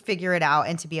to figure it out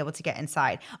and to be able to get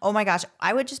inside. Oh my gosh,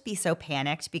 I would just be so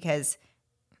panicked because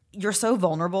you're so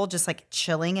vulnerable just like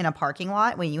chilling in a parking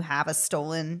lot when you have a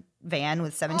stolen van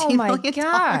with $17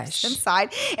 million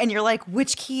inside. And you're like,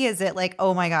 which key is it? Like,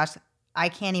 oh my gosh, I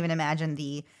can't even imagine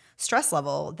the stress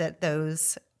level that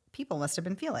those people must have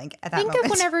been feeling at that moment. Think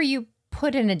of whenever you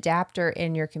put an adapter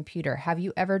in your computer. Have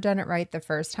you ever done it right the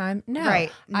first time? No. Right.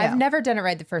 No. I've never done it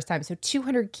right the first time. So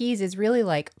 200 keys is really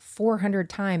like 400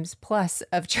 times plus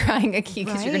of trying a key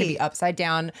because you're going to be upside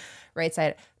down, right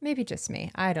side. Maybe just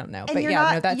me. I don't know. And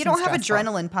but that's you don't have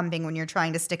adrenaline pumping when you're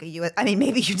trying to stick a US. I mean,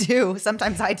 maybe you do.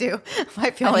 Sometimes I do.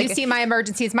 I feel like you see my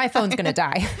emergencies, my phone's going to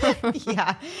die.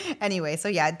 Yeah. Anyway, so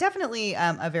yeah, definitely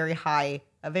a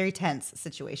very tense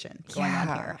situation going on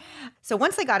here. So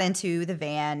once they got into the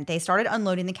van, they started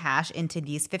unloading the cash into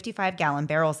these 55-gallon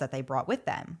barrels that they brought with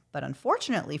them. But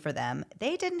unfortunately for them,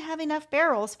 they didn't have enough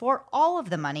barrels for all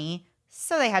of the money,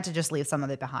 so they had to just leave some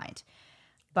of it behind.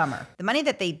 Bummer. The money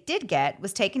that they did get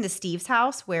was taken to Steve's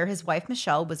house where his wife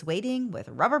Michelle was waiting with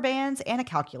rubber bands and a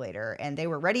calculator, and they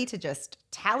were ready to just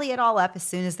tally it all up as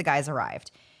soon as the guys arrived.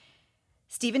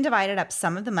 Stephen divided up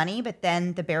some of the money, but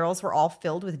then the barrels were all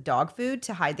filled with dog food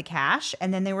to hide the cash,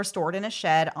 and then they were stored in a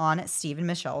shed on Steve and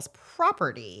Michelle's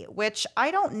property, which I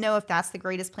don't know if that's the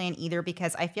greatest plan either,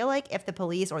 because I feel like if the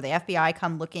police or the FBI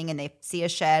come looking and they see a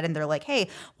shed and they're like, hey,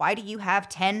 why do you have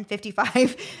 10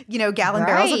 55-gallon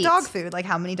barrels of dog food? Like,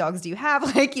 how many dogs do you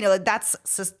have? Like, that's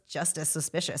just as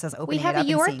suspicious as opening it up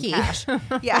and seeing cash.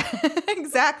 Yeah,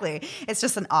 exactly. It's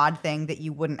just an odd thing that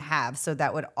you wouldn't have, so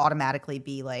that would automatically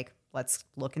be like, let's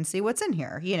look and see what's in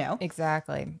here,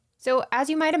 Exactly. So as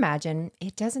you might imagine,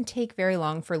 it doesn't take very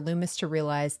long for Loomis to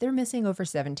realize they're missing over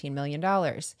 $17 million.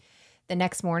 The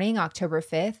next morning, October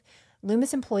 5th,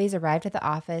 Loomis employees arrived at the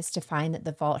office to find that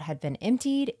the vault had been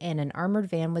emptied and an armored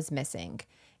van was missing.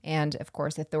 And of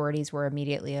course, authorities were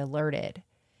immediately alerted.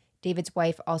 David's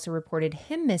wife also reported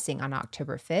him missing on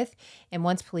October 5th, and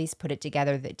once police put it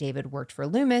together that David worked for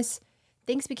Loomis,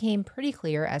 things became pretty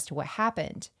clear as to what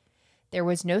happened. There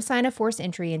was no sign of forced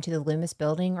entry into the Loomis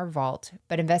building or vault,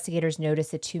 but investigators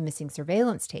noticed the 2 missing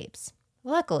surveillance tapes.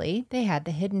 Luckily, they had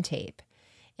the hidden tape.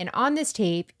 And on this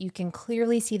tape, you can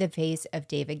clearly see the face of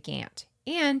David Gant.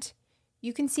 And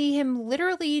you can see him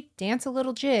literally dance a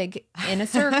little jig in a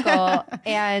circle.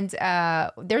 And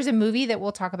there's a movie that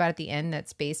we'll talk about at the end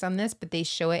that's based on this, but they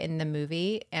show it in the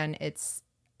movie, and it's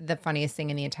the funniest thing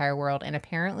in the entire world. And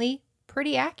apparently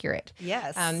pretty accurate.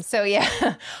 Yes.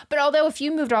 But although if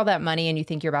you moved all that money and you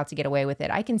think you're about to get away with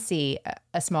it, I can see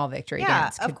a small victory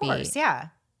dance could be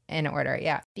in order.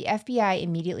 Yeah. The FBI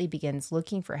immediately begins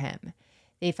looking for him.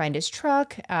 They find his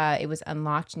truck. It was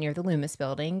unlocked near the Loomis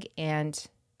building. And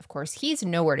of course, he's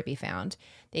nowhere to be found.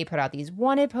 They put out these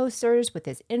wanted posters with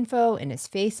his info and his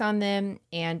face on them.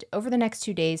 And over the next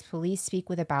 2 days, police speak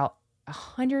with about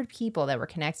 100 people that were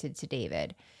connected to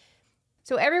David.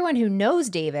 So everyone who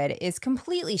knows David is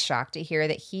completely shocked to hear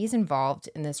that he's involved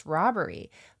in this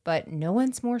robbery, but no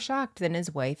one's more shocked than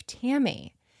his wife,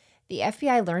 Tammy. The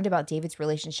FBI learned about David's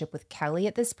relationship with Kelly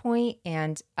at this point,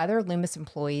 and other Loomis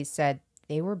employees said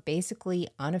they were basically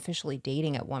unofficially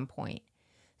dating at one point.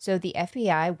 So the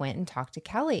FBI went and talked to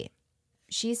Kelly.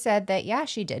 She said that, yeah,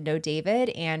 she did know David,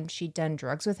 and she'd done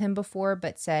drugs with him before,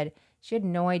 but said she had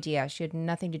no idea. She had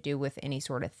nothing to do with any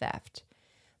sort of theft.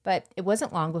 But it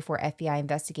wasn't long before FBI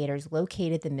investigators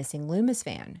located the missing Loomis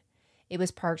van. It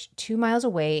was parked 2 miles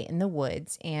away in the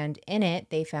woods, and in it,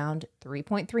 they found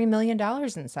 $3.3 million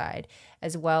inside,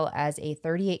 as well as a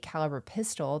 .38 caliber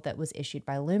pistol that was issued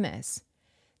by Loomis.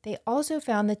 They also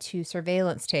found the 2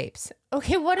 surveillance tapes.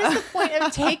 Okay, what is the point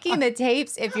of taking the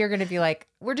tapes if you're going to be like,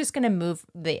 we're just going to move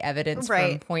the evidence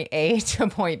from point A to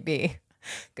point B?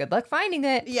 Good luck finding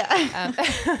it. Yeah.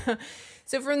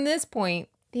 So from this point,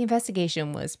 the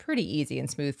investigation was pretty easy and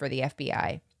smooth for the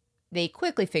FBI. They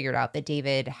quickly figured out that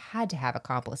David had to have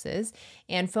accomplices,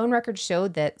 and phone records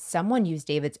showed that someone used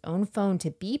David's own phone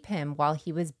to beep him while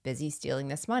he was busy stealing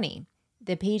this money.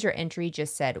 The pager entry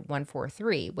just said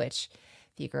 143, which,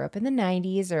 if you grew up in the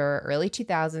 90s or early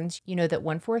 2000s, you know that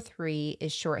 143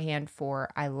 is shorthand for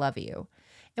I love you.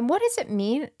 And what does it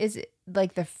mean? Is it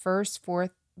like the first,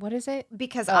 fourth? What is it?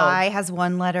 Because I has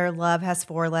 1 letter, love has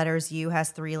 4 letters, you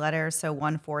has 3 letters. So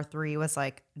 143 was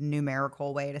like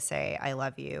numerical way to say I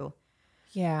love you.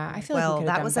 Yeah, I feel like we could have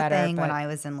that done was better, a thing when but- I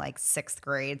was in like 6th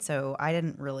grade. So I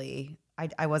didn't really, I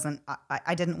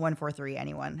didn't 143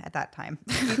 anyone at that time.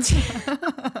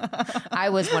 I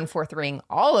was 143ing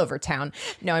all over town.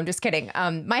 No, I'm just kidding.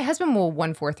 My husband will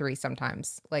 143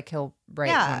 sometimes. Like he'll write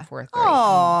 143.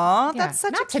 Aw, Yeah, that's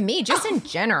such not to me, just in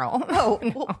general. Oh,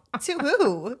 well, to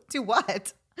who? To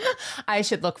what? I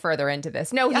should look further into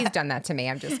this. No, he's done that to me.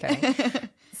 I'm just kidding.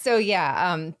 So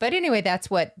yeah, but anyway, that's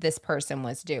what this person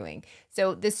was doing.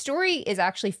 So the story is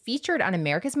actually featured on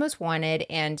America's Most Wanted,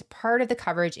 and part of the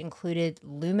coverage included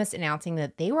Loomis announcing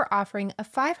that they were offering a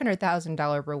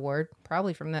 $500,000 reward,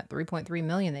 probably from that $3.3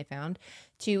 million they found,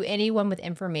 to anyone with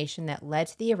information that led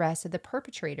to the arrest of the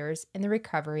perpetrators and the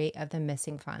recovery of the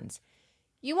missing funds.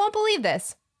 You won't believe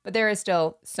this, but there is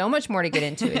still so much more to get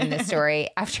into in this story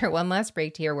after one last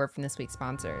break to hear a word from this week's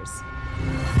sponsors.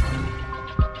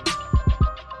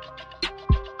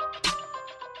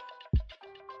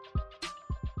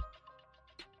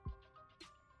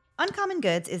 Uncommon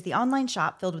Goods is the online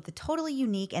shop filled with the totally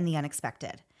unique and the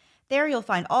unexpected. There you'll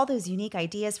find all those unique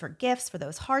ideas for gifts for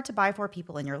those hard to buy for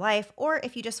people in your life, or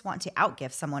if you just want to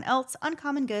outgift someone else,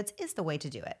 Uncommon Goods is the way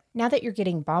to do it. Now that you're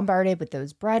getting bombarded with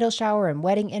those bridal shower and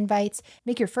wedding invites,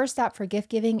 make your first stop for gift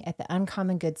giving at the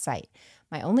Uncommon Goods site.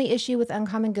 My only issue with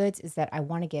Uncommon Goods is that I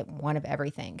want to get one of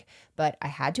everything, but I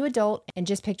had to adult and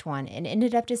just picked one and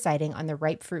ended up deciding on the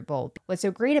ripe fruit bowl. What's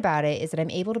so great about it is that I'm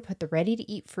able to put the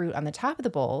ready-to-eat fruit on the top of the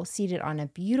bowl, seated on a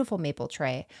beautiful maple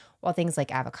tray, while things like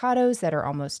avocados that are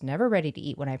almost never ready to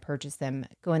eat when I purchase them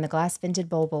go in the glass-vented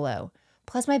bowl below.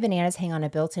 Plus, my bananas hang on a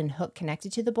built-in hook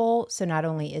connected to the bowl, so not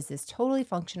only is this totally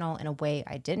functional in a way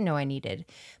I didn't know I needed,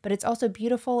 but it's also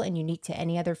beautiful and unique to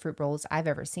any other fruit bowls I've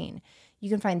ever seen. You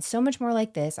can find so much more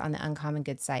like this on the Uncommon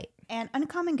Goods site. And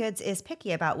Uncommon Goods is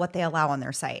picky about what they allow on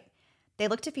their site. They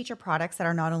look to feature products that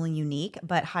are not only unique,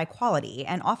 but high quality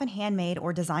and often handmade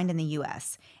or designed in the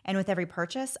U.S. And with every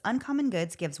purchase, Uncommon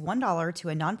Goods gives $1 to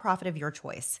a nonprofit of your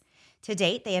choice. To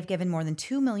date, they have given more than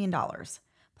 $2 million.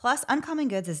 Plus, Uncommon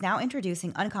Goods is now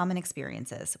introducing Uncommon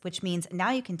Experiences, which means now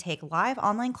you can take live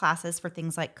online classes for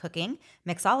things like cooking,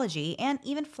 mixology, and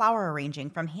even flower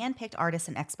arranging from hand-picked artists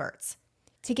and experts.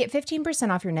 To get 15%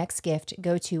 off your next gift,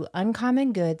 go to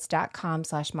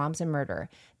uncommongoods.com/momsandmurder.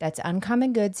 That's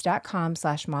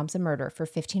uncommongoods.com/momsandmurder for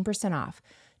 15% off.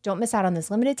 Don't miss out on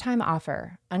this limited time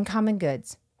offer. Uncommon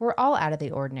Goods. We're all out of the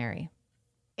ordinary.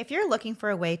 If you're looking for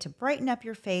a way to brighten up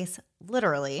your face,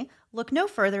 literally, look no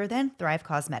further than Thrive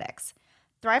Causemetics.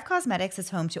 Thrive Causemetics is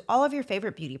home to all of your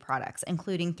favorite beauty products,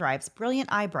 including Thrive's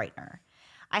Brilliant Eye Brightener.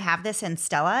 I have this in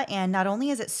Stella, and not only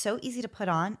is it so easy to put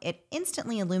on, it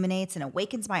instantly illuminates and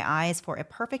awakens my eyes for a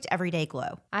perfect everyday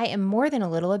glow. I am more than a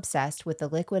little obsessed with the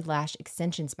Liquid Lash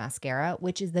Extensions Mascara,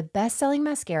 which is the best-selling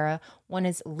mascara. One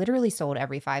is literally sold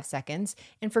every 5 seconds,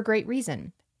 and for great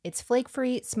reason. It's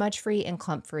flake-free, smudge-free, and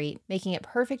clump-free, making it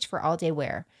perfect for all-day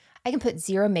wear. I can put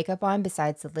zero makeup on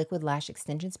besides the Liquid Lash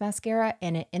Extensions Mascara,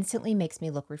 and it instantly makes me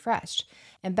look refreshed.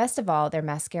 And best of all, their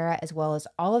mascara, as well as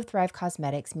all of Thrive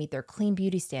Causemetics, meet their clean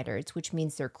beauty standards, which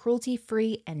means they're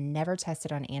cruelty-free and never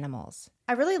tested on animals.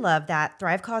 I really love that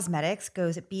Thrive Causemetics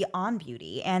goes beyond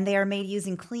beauty, and they are made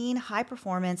using clean,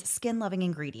 high-performance, skin-loving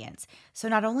ingredients. So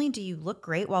not only do you look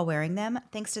great while wearing them,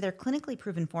 thanks to their clinically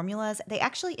proven formulas, they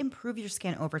actually improve your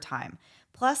skin over time.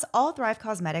 Plus, all Thrive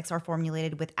Causemetics are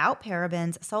formulated without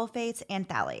parabens, sulfates, and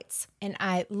phthalates. And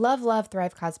I love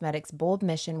Thrive Causemetics' bold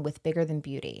mission with Bigger Than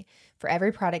Beauty. For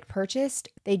every product purchased,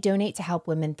 they donate to help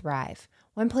women thrive.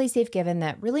 One place they've given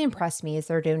that really impressed me is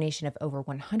their donation of over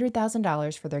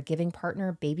 $100,000 for their giving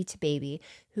partner, Baby to Baby,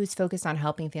 who's focused on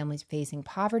helping families facing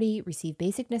poverty receive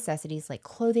basic necessities like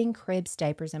clothing, cribs,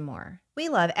 diapers, and more. We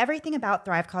love everything about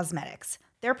Thrive Causemetics.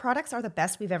 Their products are the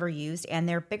best we've ever used, and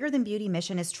their Bigger Than Beauty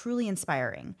mission is truly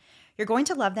inspiring. You're going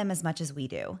to love them as much as we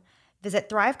do. Visit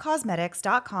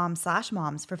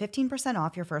thrivecausemetics.com/moms for 15%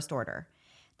 off your first order.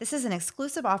 This is an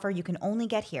exclusive offer you can only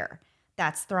get here.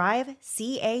 That's Thrive,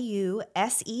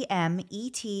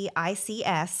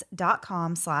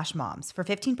 CAUSEMETICS.com/moms for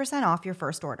 15% off your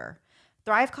first order.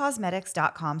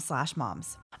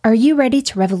 thrivecausemetics.com/moms. Are you ready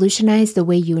to revolutionize the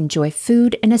way you enjoy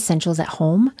food and essentials at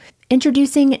home?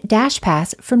 Introducing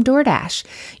DashPass from DoorDash,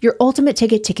 your ultimate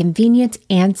ticket to convenience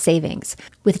and savings.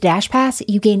 With DashPass,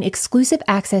 you gain exclusive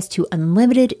access to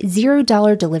unlimited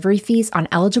 $0 delivery fees on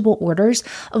eligible orders,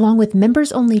 along with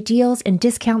members-only deals and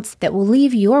discounts that will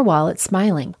leave your wallet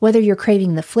smiling. Whether you're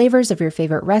craving the flavors of your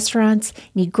favorite restaurants,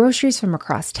 need groceries from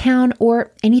across town,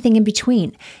 or anything in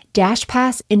between,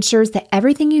 DashPass ensures that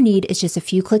everything you need is just a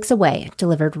few clicks away,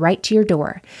 delivered right to your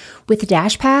door. With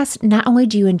DashPass, not only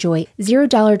do you enjoy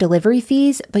 $0 delivery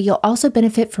fees, but you'll also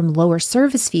benefit from lower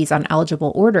service fees on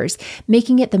eligible orders,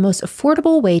 making it the most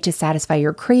affordable way to satisfy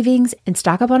your cravings and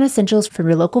stock up on essentials from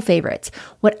your local favorites.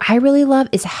 What I really love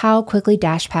is how quickly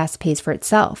DashPass pays for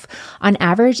itself. On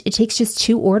average, it takes just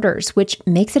 2 orders, which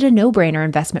makes it a no-brainer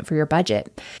investment for your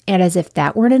budget. And as if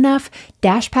that weren't enough,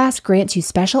 DashPass grants you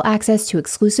special access to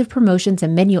exclusive promotions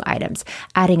and menu items,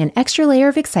 adding an extra layer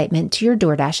of excitement to your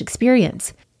DoorDash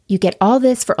experience. You get all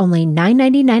this for only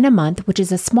 $9.99 a month, which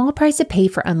is a small price to pay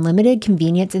for unlimited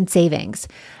convenience and savings.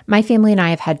 My family and I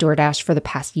have had DoorDash for the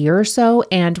past year or so,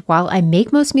 and while I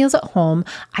make most meals at home,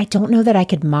 I don't know that I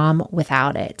could mom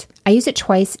without it. I used it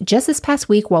twice just this past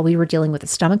week while we were dealing with a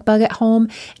stomach bug at home,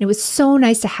 and it was so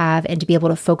nice to have and to be able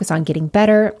to focus on getting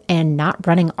better and not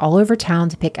running all over town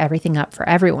to pick everything up for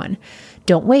everyone.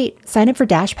 Don't wait. Sign up for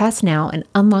DashPass now and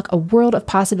unlock a world of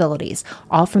possibilities,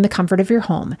 all from the comfort of your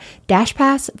home.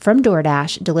 DashPass from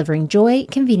DoorDash, delivering joy,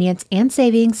 convenience, and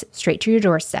savings straight to your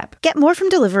doorstep. Get more from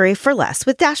delivery for less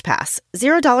with DashPass.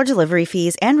 $0 delivery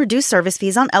fees and reduced service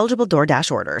fees on eligible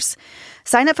DoorDash orders.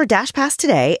 Sign up for DashPass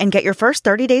today and get your first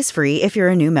 30 days free if you're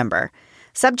a new member.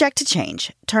 Subject to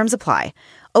change. Terms apply.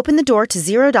 Open the door to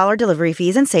 $0 delivery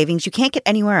fees and savings you can't get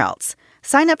anywhere else.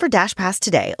 Sign up for DashPass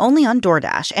today only on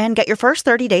DoorDash and get your first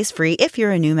 30 days free if you're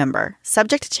a new member.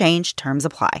 Subject to change. Terms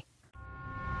apply.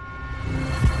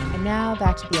 And now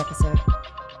back to the episode.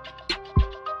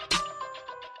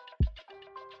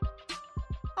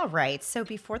 All right. So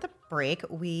before the break,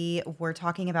 we were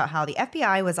talking about how the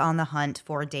FBI was on the hunt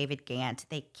for David Gant.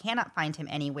 They cannot find him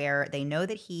anywhere. They know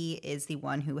that he is the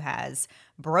one who has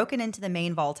broken into the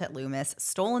main vault at Loomis,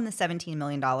 stolen the $17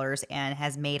 million, and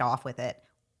has made off with it.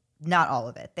 Not all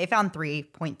of it. They found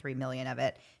 $3.3 million of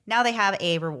it. Now they have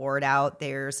a reward out.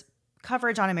 There's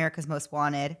coverage on America's Most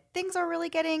Wanted. Things are really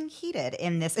getting heated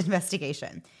in this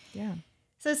investigation. Yeah.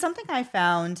 So something I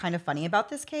found kind of funny about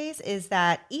this case is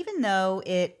that even though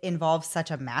it involves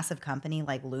such a massive company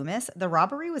like Loomis, the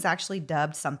robbery was actually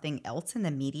dubbed something else in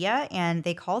the media, and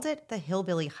they called it the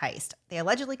Hillbilly Heist. They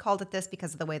allegedly called it this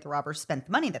because of the way the robbers spent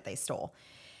the money that they stole.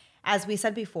 As we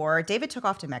said before, David took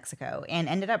off to Mexico and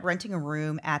ended up renting a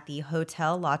room at the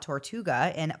Hotel La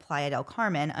Tortuga in Playa del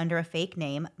Carmen under a fake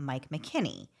name, Mike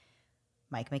McKinney.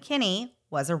 Mike McKinney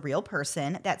was a real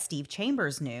person that Steve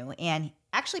Chambers knew and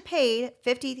actually paid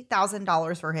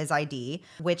 $50,000 for his ID,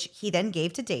 which he then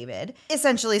gave to David,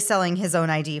 essentially selling his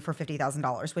own ID for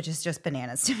 $50,000, which is just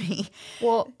bananas to me.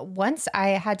 Well, once I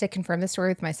had to confirm the story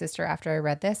with my sister after I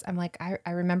read this. I'm like, I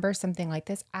remember something like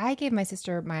this. I gave my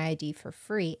sister my ID for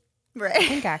free. Right. I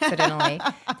think accidentally.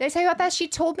 Did I tell you about that? She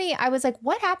told me, I was like,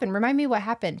 what happened? Remind me what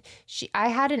happened. I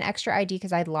had an extra ID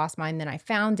because I'd lost mine. Then I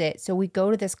found it. So we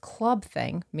go to this club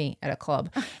thing, me at a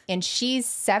club, and she's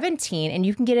 17 and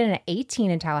you can get in at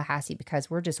 18 in Tallahassee because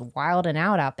we're just wilding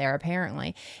out there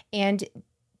apparently. And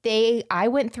I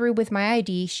went through with my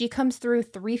ID. She comes through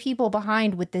 3 people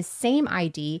behind with the same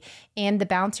ID, and the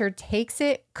bouncer takes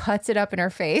it, cuts it up in her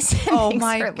face. Oh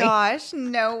my gosh,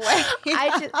 no way.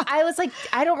 I was like,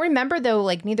 I don't remember though.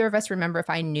 Like neither of us remember if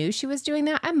I knew she was doing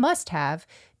that. I must have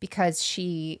because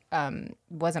she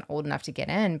wasn't old enough to get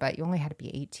in, but you only had to be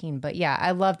 18. But yeah,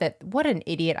 I love that. What an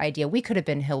idiot idea. We could have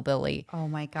been hillbilly. Oh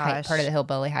my gosh. Part of the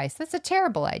hillbilly heist. That's a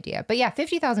terrible idea. But yeah,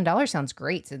 $50,000 sounds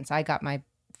great since I got my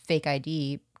fake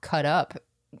ID cut up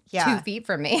 2 feet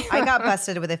from me. I got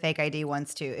busted with a fake ID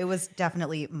once too. It was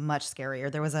definitely much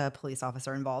scarier. There was a police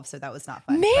officer involved, so that was not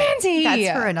fun. Mandy! But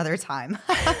that's for another time.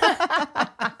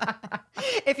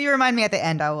 If you remind me at the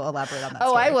end, I will elaborate on that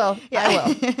story. I will. Yeah.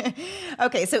 I will.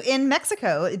 Okay, so in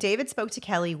Mexico, David spoke to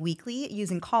Kelly weekly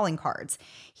using calling cards.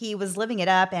 He was living it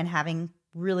up and having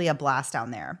really a blast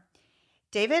down there.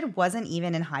 David wasn't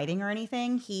even in hiding or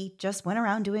anything. He just went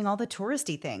around doing all the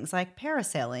touristy things like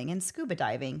parasailing and scuba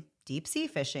diving, deep sea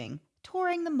fishing,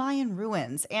 touring the Mayan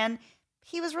ruins, and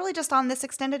he was really just on this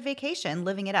extended vacation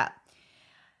living it up.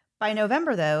 By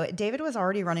November, though, David was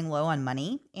already running low on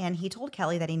money, and he told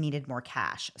Kelly that he needed more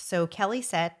cash. So Kelly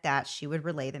said that she would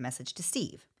relay the message to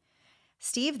Steve.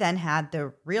 Steve then had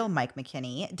the real Mike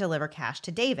McKinney deliver cash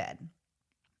to David.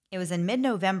 It was in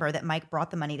mid-November that Mike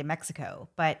brought the money to Mexico,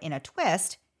 but in a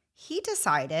twist, he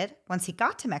decided once he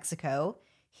got to Mexico,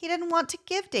 he didn't want to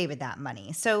give David that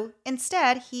money. So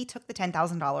instead, he took the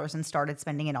 $10,000 and started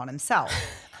spending it on himself.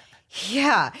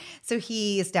 Yeah. So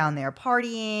he's down there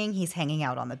partying, he's hanging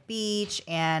out on the beach,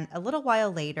 and a little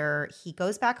while later, he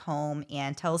goes back home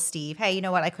and tells Steve, hey, you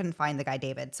know what? I couldn't find the guy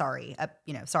David. Sorry.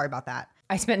 Sorry about that.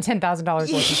 I spent $10,000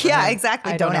 looking for Yeah, him.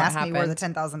 exactly. Don't ask me where the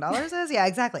 $10,000 is. Yeah,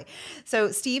 exactly.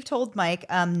 So Steve told Mike,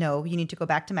 no, you need to go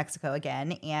back to Mexico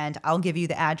again, and I'll give you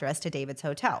the address to David's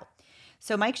hotel.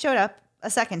 So Mike showed up a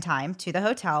second time to the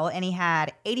hotel, and he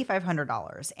had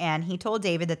 $8,500, and he told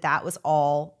David that that was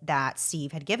all that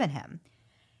Steve had given him.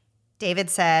 David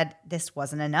said this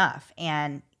wasn't enough,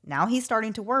 and now he's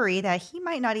starting to worry that he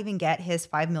might not even get his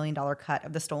 $5 million cut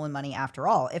of the stolen money after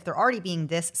all. If they're already being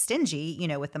this stingy,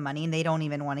 with the money, and they don't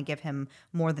even want to give him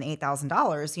more than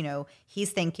 $8,000,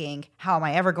 he's thinking, how am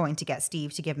I ever going to get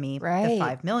Steve to give me the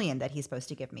 $5 million that he's supposed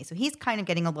to give me? So he's kind of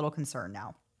getting a little concerned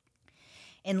now.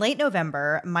 In late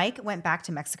November, Mike went back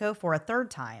to Mexico for a third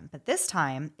time, but this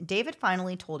time, David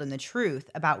finally told him the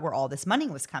truth about where all this money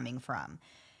was coming from.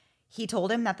 He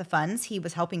told him that the funds he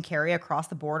was helping carry across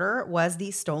the border was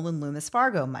the stolen Loomis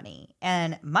Fargo money.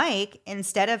 And Mike,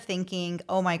 instead of thinking,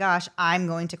 oh my gosh, I'm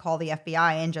going to call the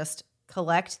FBI and just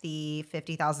collect the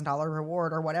 $50,000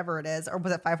 reward or whatever it is, or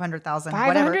was it $500,000?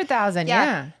 $500,000,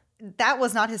 yeah. That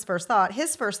was not his first thought.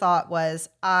 His first thought was,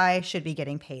 I should be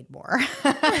getting paid more.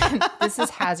 This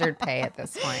is hazard pay at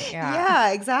this point. Yeah.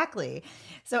 Yeah, exactly.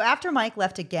 So after Mike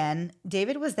left again,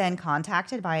 David was then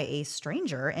contacted by a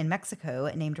stranger in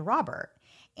Mexico named Robert.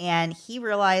 And he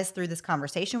realized through this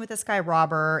conversation with this guy,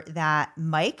 Robert, that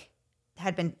Mike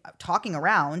had been talking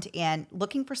around and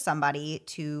looking for somebody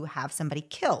to have somebody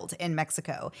killed in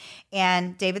Mexico.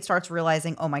 And David starts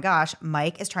realizing, oh my gosh,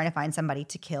 Mike is trying to find somebody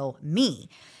to kill me.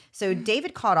 So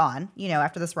David caught on,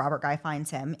 after this Robert guy finds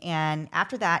him. And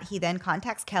after that, he then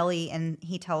contacts Kelly and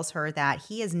he tells her that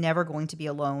he is never going to be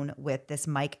alone with this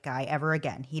Mike guy ever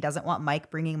again. He doesn't want Mike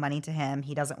bringing money to him.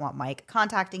 He doesn't want Mike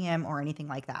contacting him or anything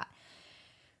like that.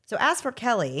 So as for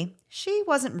Kelly, she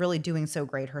wasn't really doing so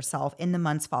great herself in the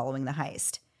months following the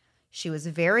heist. She was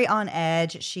very on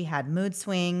edge. She had mood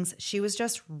swings. She was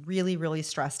just really, really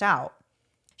stressed out.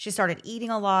 She started eating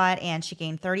a lot and she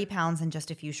gained 30 pounds in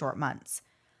just a few short months.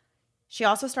 She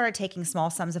also started taking small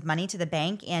sums of money to the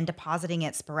bank and depositing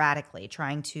it sporadically,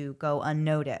 trying to go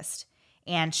unnoticed.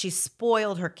 And she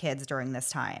spoiled her kids during this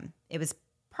time. It was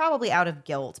probably out of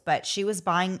guilt, but she was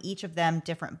buying each of them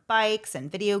different bikes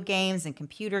and video games and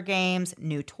computer games,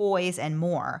 new toys, and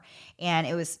more. And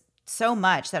it was so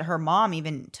much that her mom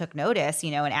even took notice,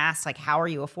 and asked, like, how are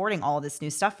you affording all this new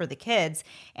stuff for the kids?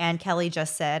 And Kelly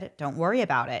just said, don't worry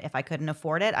about it. If I couldn't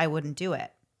afford it, I wouldn't do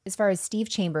it. As far as Steve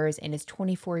Chambers and his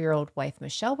 24-year-old wife,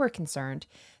 Michelle, were concerned,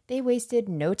 they wasted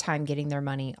no time getting their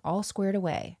money all squared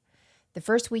away. The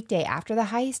first weekday after the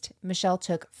heist, Michelle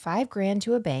took $5,000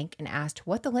 to a bank and asked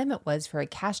what the limit was for a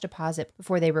cash deposit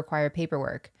before they required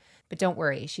paperwork. But don't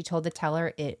worry, she told the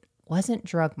teller it wasn't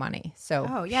drug money. So,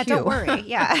 oh, yeah, don't worry.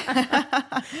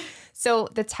 Yeah. So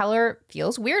the teller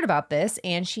feels weird about this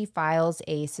and she files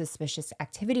a suspicious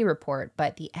activity report,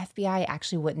 but the FBI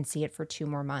actually wouldn't see it for 2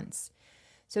 more months.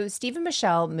 So Steve and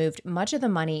Michelle moved much of the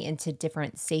money into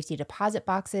different safety deposit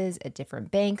boxes at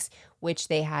different banks, which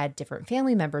they had different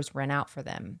family members rent out for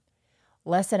them.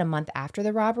 Less than a month after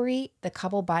the robbery, the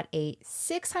couple bought a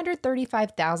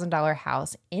 $635,000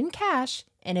 house in cash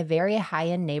in a very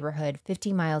high-end neighborhood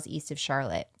 50 miles east of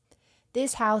Charlotte.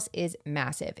 This house is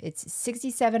massive. It's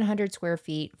 6,700 square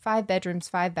feet, 5 bedrooms,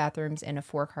 5 bathrooms, and a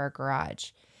 4-car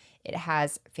garage. It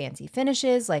has fancy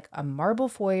finishes like a marble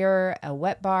foyer, a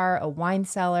wet bar, a wine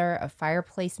cellar, a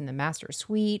fireplace in the master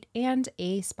suite, and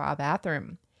a spa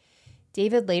bathroom.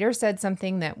 David later said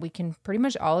something that we can pretty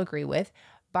much all agree with.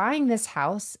 Buying this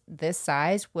house this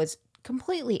size was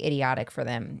completely idiotic for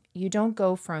them. You don't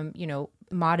go from,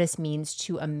 modest means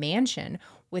to a mansion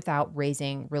without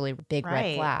raising really big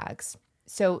red flags.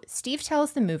 So Steve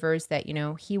tells the movers that,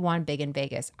 he won big in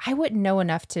Vegas. I wouldn't know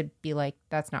enough to be like,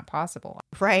 that's not possible.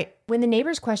 Right. When the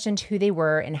neighbors questioned who they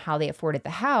were and how they afforded the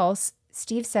house,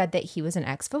 Steve said that he was an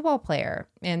ex-football player.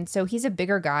 And so he's a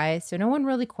bigger guy, so no one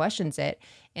really questions it.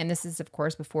 And this is, of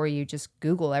course, before you just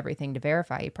Google everything to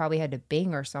verify. You probably had to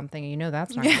Bing or something.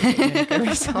 That's not going to get you any good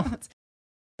results.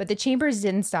 But the Chambers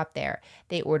didn't stop there.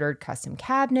 They ordered custom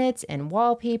cabinets and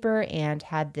wallpaper and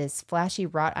had this flashy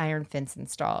wrought iron fence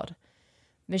installed.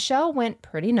 Michelle went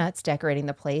pretty nuts decorating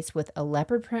the place with a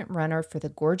leopard print runner for the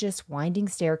gorgeous winding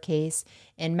staircase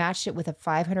and matched it with a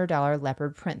 $500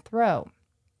 leopard print throw.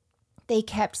 They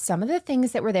kept some of the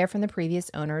things that were there from the previous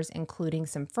owners, including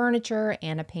some furniture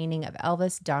and a painting of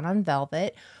Elvis done on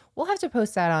velvet. We'll have to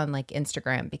post that on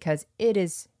Instagram because it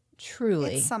is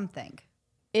truly it's something.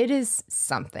 It is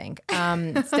something.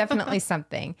 It's definitely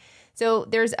something. So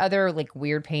there's other like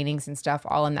weird paintings and stuff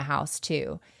all in the house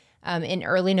too. In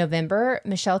early November,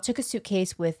 Michelle took a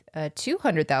suitcase with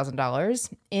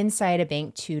 $200,000 inside a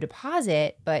bank to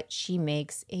deposit, but she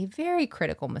makes a very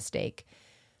critical mistake.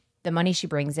 The money she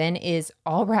brings in is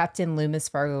all wrapped in Loomis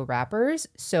Fargo wrappers.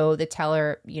 So the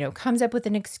teller, comes up with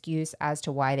an excuse as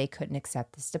to why they couldn't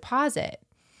accept this deposit,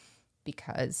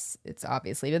 because it's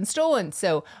obviously been stolen.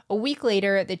 So a week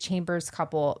later, the Chambers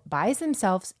couple buys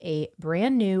themselves a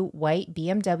brand new white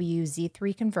BMW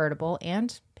Z3 convertible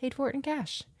and paid for it in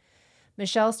cash.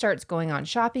 Michelle starts going on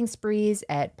shopping sprees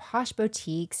at posh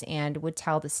boutiques and would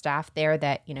tell the staff there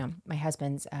that, my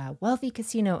husband's a wealthy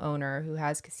casino owner who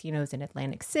has casinos in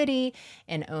Atlantic City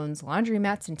and owns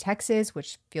laundromats in Texas,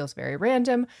 which feels very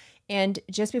random. And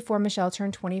just before Michelle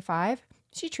turned 25,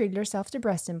 she treated herself to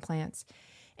breast implants.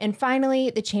 And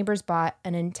finally, the Chambers bought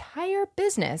an entire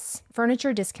business,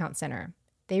 Furniture Discount Center.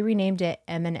 They renamed it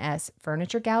M&S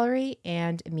Furniture Gallery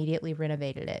and immediately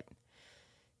renovated it.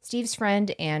 Steve's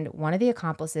friend and one of the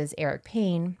accomplices, Eric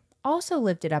Payne, also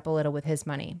lived it up a little with his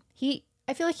money.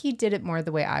 I feel like he did it more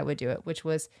the way I would do it, which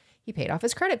was he paid off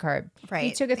his credit card. Right.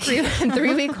 He took a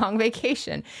 3-week-long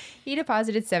vacation. He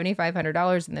deposited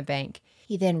 $7,500 in the bank.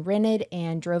 He then rented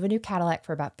and drove a new Cadillac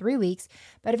for about 3 weeks,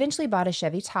 but eventually bought a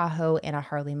Chevy Tahoe and a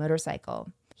Harley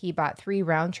motorcycle. He bought 3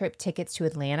 round-trip tickets to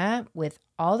Atlanta, with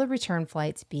all the return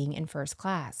flights being in first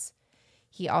class.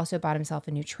 He also bought himself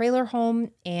a new trailer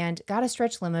home and got a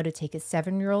stretch limo to take his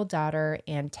 7-year-old daughter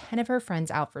and 10 of her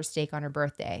friends out for steak on her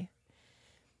birthday.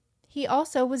 He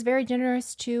also was very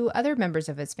generous to other members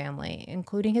of his family,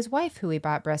 including his wife, who he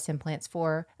bought breast implants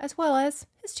for, as well as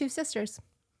his 2 sisters.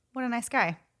 What a nice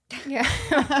guy.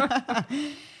 Yeah.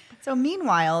 So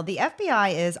meanwhile, the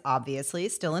FBI is obviously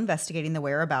still investigating the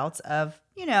whereabouts of,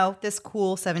 this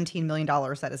cool $17 million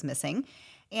that is missing.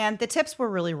 And the tips were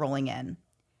really rolling in.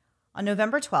 On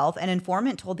November 12th, an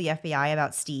informant told the FBI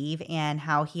about Steve and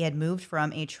how he had moved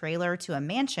from a trailer to a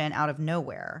mansion out of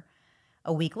nowhere.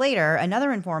 A week later,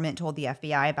 another informant told the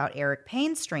FBI about Eric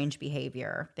Payne's strange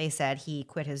behavior. They said he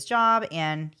quit his job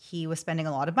and he was spending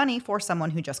a lot of money for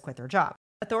someone who just quit their job.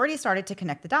 Authorities started to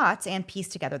connect the dots and piece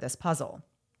together this puzzle.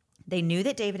 They knew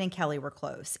that David and Kelly were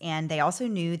close, and they also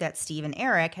knew that Steve and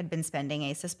Eric had been spending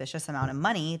a suspicious amount of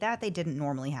money that they didn't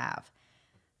normally have.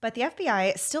 But the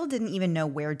FBI still didn't even know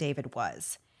where David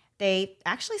was. They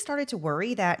actually started to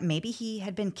worry that maybe he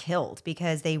had been killed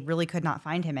because they really could not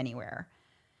find him anywhere.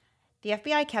 The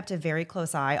FBI kept a very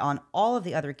close eye on all of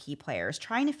the other key players,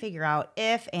 trying to figure out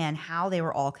if and how they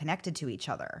were all connected to each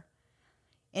other.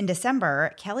 In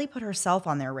December, Kelly put herself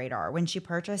on their radar when she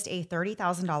purchased a $30,000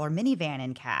 minivan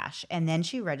in cash, and then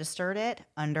she registered it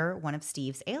under one of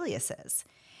Steve's aliases.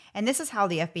 And this is how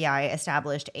the FBI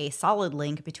established a solid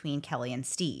link between Kelly and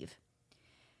Steve.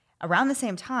 Around the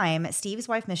same time, Steve's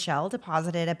wife Michelle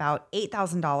deposited about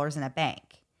 $8,000 in a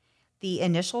bank. The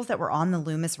initials that were on the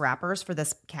Loomis wrappers for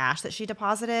this cash that she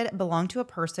deposited belonged to a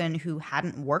person who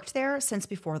hadn't worked there since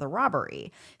before the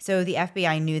robbery. So the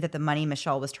FBI knew that the money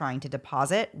Michelle was trying to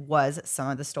deposit was some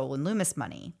of the stolen Loomis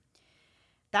money.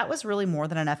 That was really more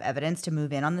than enough evidence to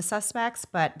move in on the suspects,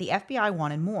 but the FBI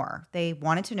wanted more. They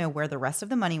wanted to know where the rest of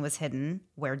the money was hidden,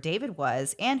 where David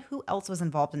was, and who else was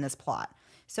involved in this plot.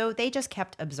 So they just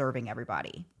kept observing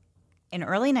everybody. In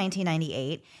early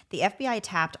 1998, the FBI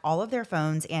tapped all of their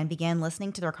phones and began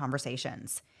listening to their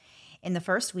conversations. In the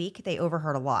first week, they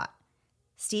overheard a lot.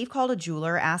 Steve called a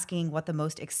jeweler asking what the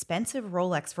most expensive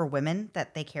Rolex for women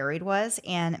that they carried was,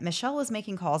 and Michelle was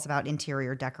making calls about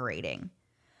interior decorating.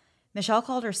 Michelle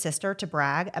called her sister to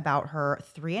brag about her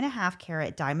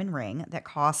 3.5-carat diamond ring that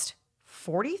cost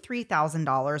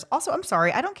 $43,000. Also, I'm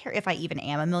sorry, I don't care if I even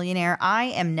am a millionaire. I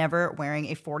am never wearing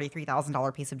a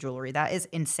 $43,000 piece of jewelry. That is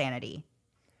insanity.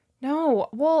 No,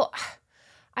 well,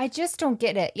 I just don't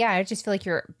get it. Yeah, I just feel like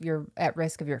you're at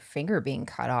risk of your finger being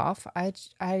cut off.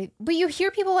 But you hear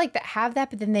people like that have that,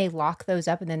 but then they lock those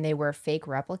up and then they wear fake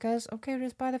replicas. Okay,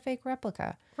 just buy the fake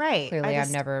replica. Right. Clearly,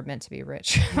 I'm never meant to be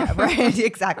rich. Yeah, right.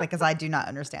 Exactly, because I do not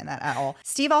understand that at all.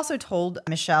 Steve also told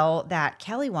Michelle that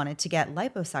Kelly wanted to get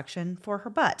liposuction for her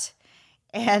butt.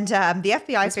 And the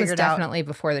FBI this figured was definitely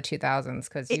before the 2000s,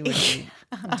 because you would be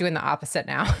doing the opposite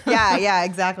now. Yeah,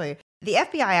 exactly. The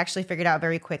FBI actually figured out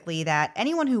very quickly that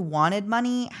anyone who wanted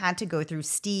money had to go through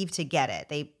Steve to get it.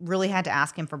 They really had to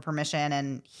ask him for permission,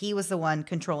 and he was the one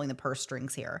controlling the purse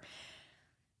strings here.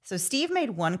 So Steve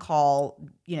made one call,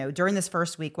 during this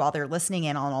first week while they're listening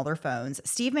in on all their phones.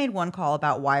 Steve made one call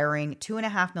about wiring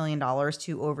 $2.5 million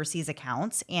to overseas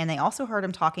accounts, and they also heard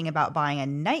him talking about buying a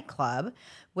nightclub,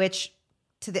 which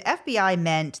to the FBI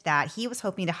meant that he was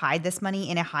hoping to hide this money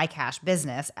in a high cash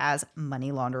business, as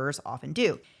money launderers often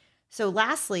do. So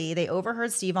lastly, they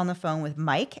overheard Steve on the phone with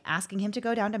Mike asking him to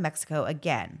go down to Mexico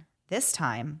again, this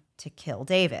time to kill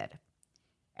David.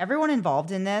 Everyone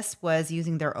involved in this was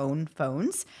using their own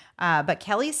phones, but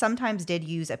Kelly sometimes did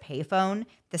use a payphone,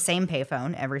 the same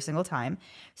payphone every single time.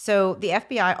 So the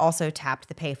FBI also tapped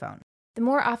the payphone. The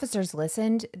more officers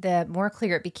listened, the more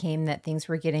clear it became that things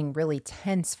were getting really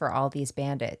tense for all these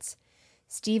bandits.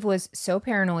 Steve was so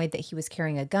paranoid that he was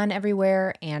carrying a gun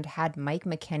everywhere and had Mike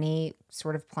McKinney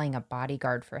sort of playing a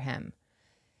bodyguard for him.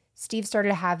 Steve started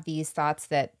to have these thoughts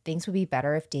that things would be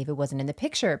better if David wasn't in the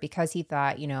picture because he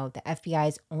thought, the FBI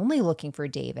is only looking for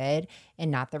David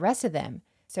and not the rest of them.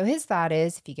 So his thought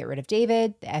is, if you get rid of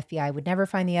David, the FBI would never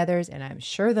find the others, and I'm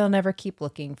sure they'll never keep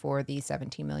looking for the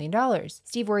 $17 million.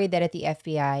 Steve worried that if the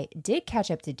FBI did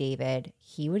catch up to David,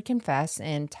 he would confess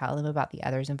and tell them about the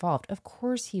others involved. Of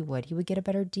course he would. He would get a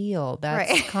better deal.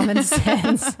 That's right. Common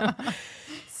sense.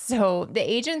 So the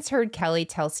agents heard Kelly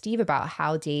tell Steve about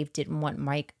how Dave didn't want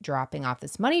Mike dropping off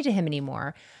this money to him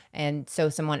anymore, and so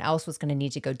someone else was going to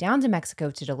need to go down to Mexico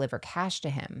to deliver cash to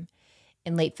him.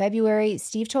 In late February,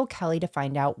 Steve told Kelly to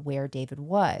find out where David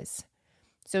was.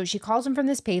 So she calls him from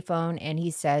this payphone and he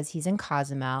says he's in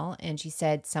Cozumel, and she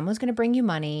said someone's going to bring you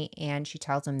money, and she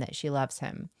tells him that she loves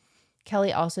him.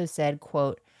 Kelly also said,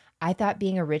 quote, "I thought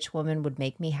being a rich woman would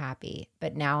make me happy,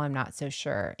 but now I'm not so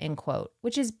sure," end quote,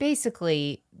 which is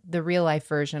basically the real life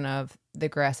version of the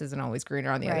grass isn't always greener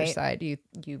on the other side. You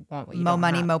want what you Mo don't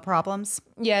money, have. mo problems.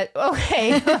 Yeah.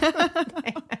 Okay.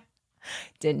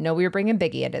 Didn't know we were bringing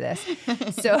Biggie into this.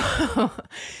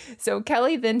 So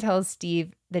Kelly then tells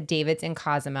Steve that David's in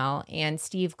Cozumel, and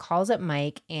Steve calls up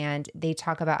Mike, and they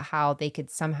talk about how they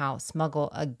could somehow smuggle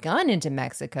a gun into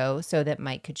Mexico so that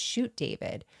Mike could shoot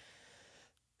David.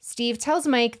 Steve tells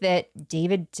Mike that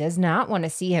David does not want to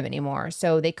see him anymore.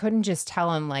 So they couldn't just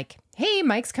tell him like, hey,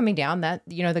 Mike's coming down, that,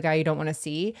 the guy you don't want to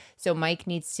see. So Mike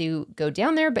needs to go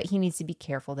down there, but he needs to be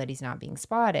careful that he's not being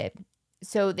spotted.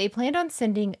 So they planned on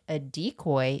sending a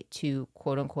decoy to,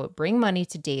 quote unquote, bring money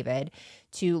to David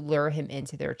to lure him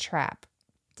into their trap.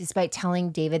 Despite telling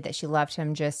David that she loved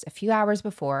him just a few hours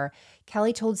before,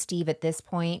 Kelly told Steve at this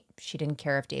point she didn't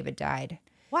care if David died.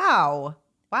 Wow.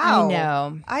 I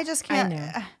know. I just can't. I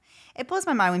know. It blows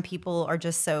my mind when people are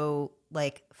just so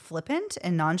like flippant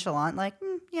and nonchalant. Like,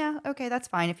 yeah, okay, that's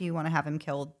fine if you want to have him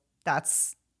killed.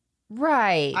 That's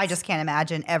right. I just can't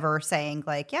imagine ever saying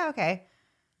like, yeah, okay.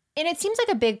 And it seems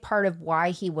like a big part of why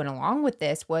he went along with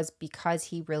this was because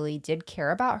he really did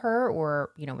care about her,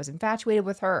 or, was infatuated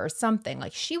with her or something.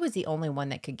 Like, she was the only one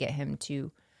that could get him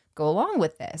to go along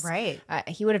with this. Right.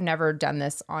 He would have never done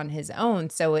this on his own.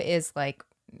 So it is like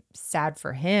sad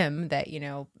for him that,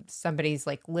 somebody's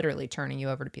like literally turning you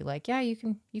over to be like, yeah, you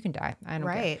can die. I don't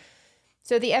care.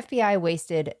 So the FBI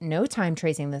wasted no time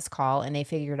tracing this call, and they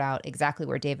figured out exactly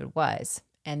where David was.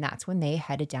 And that's when they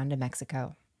headed down to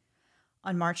Mexico.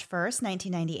 On March 1st,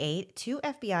 1998, 2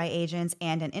 FBI agents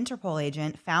and an Interpol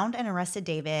agent found and arrested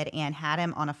David and had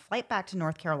him on a flight back to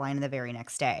North Carolina the very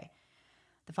next day.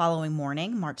 The following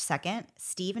morning, March 2nd,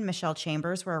 Steve and Michelle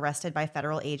Chambers were arrested by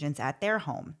federal agents at their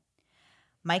home.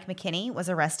 Mike McKinney was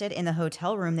arrested in the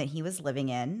hotel room that he was living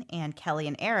in, and Kelly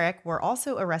and Eric were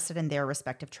also arrested in their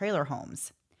respective trailer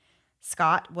homes.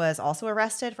 Scott was also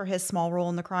arrested for his small role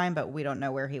in the crime, but we don't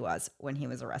know where he was when he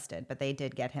was arrested, but they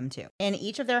did get him too. In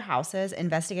each of their houses,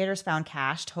 investigators found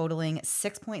cash totaling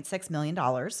 $6.6 million,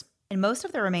 and most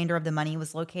of the remainder of the money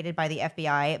was located by the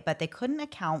FBI, but they couldn't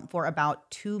account for about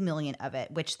 $2 million of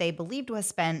it, which they believed was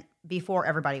spent before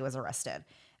everybody was arrested.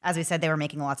 As we said, they were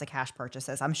making lots of cash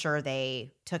purchases. I'm sure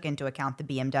they took into account the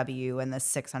BMW and the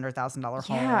 $600,000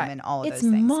 home and all of those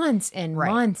things. It's months and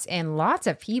months and lots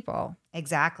of people.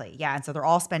 Exactly. Yeah. And so they're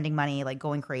all spending money, like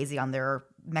going crazy on their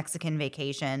Mexican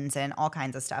vacations and all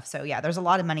kinds of stuff. So yeah, there's a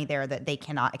lot of money there that they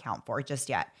cannot account for just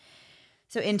yet.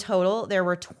 So in total, there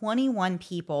were 21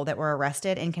 people that were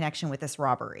arrested in connection with this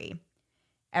robbery.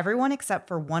 Everyone except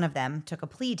for one of them took a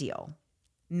plea deal.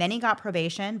 Many got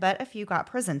probation, but a few got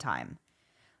prison time.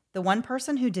 The one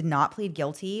person who did not plead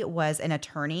guilty was an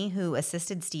attorney who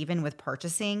assisted Stephen with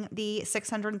purchasing the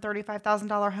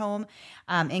 $635,000 home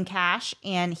in cash,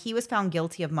 and he was found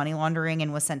guilty of money laundering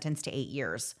and was sentenced to 8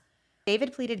 years.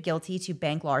 David pleaded guilty to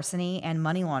bank larceny and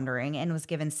money laundering and was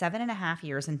given 7.5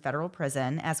 years in federal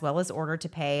prison, as well as ordered to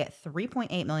pay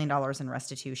 $3.8 million in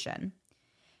restitution.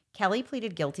 Kelly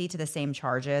pleaded guilty to the same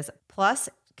charges, plus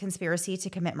conspiracy to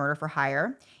commit murder for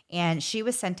hire, and she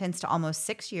was sentenced to almost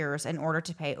 6 years in order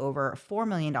to pay over $4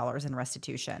 million in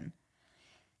restitution.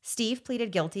 Steve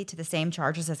pleaded guilty to the same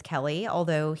charges as Kelly,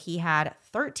 although he had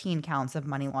 13 counts of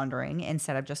money laundering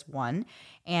instead of just one.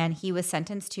 And he was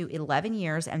sentenced to 11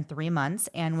 years and 3 months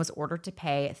and was ordered to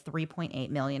pay $3.8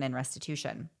 million in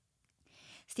restitution.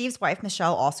 Steve's wife,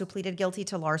 Michelle, also pleaded guilty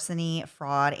to larceny,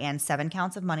 fraud, and 7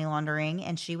 counts of money laundering,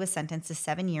 and she was sentenced to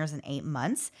 7 years and 8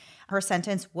 months. Her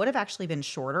sentence would have actually been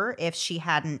shorter if she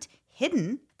hadn't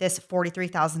hidden this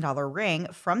 $43,000 ring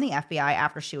from the FBI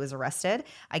after she was arrested.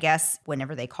 I guess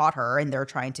whenever they caught her and they're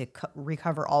trying to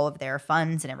recover all of their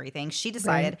funds and everything, she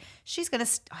decided she's going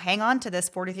to hang on to this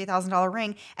 $43,000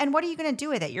 ring. And what are you going to do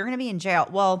with it? You're going to be in jail.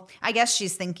 Well, I guess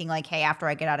she's thinking like, hey, after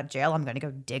I get out of jail, I'm going to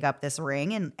go dig up this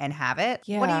ring and have it.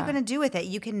 Yeah. What are you going to do with it?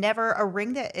 You can never, a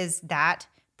ring that is that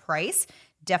price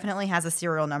definitely has a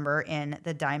serial number in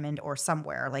the diamond or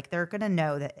somewhere. Like they're going to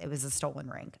know that it was a stolen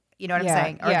ring. You know what I'm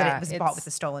saying? Or that it was bought with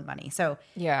the stolen money. So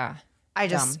yeah,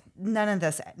 none of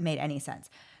this made any sense.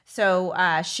 So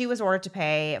she was ordered to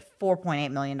pay $4.8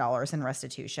 million in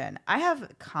restitution. I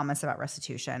have comments about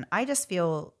restitution. I just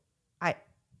feel,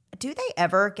 do they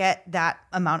ever get that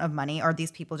amount of money, or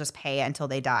these people just pay until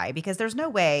they die? Because there's no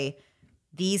way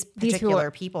these particular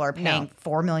people are paying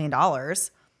 $4 million.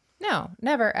 No,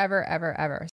 never, ever, ever,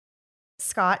 ever.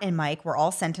 Scott and Mike were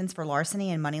all sentenced for larceny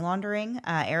and money laundering.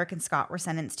 Eric and Scott were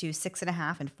sentenced to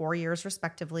 6.5 and 4 years,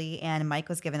 respectively. And Mike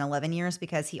was given 11 years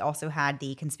because he also had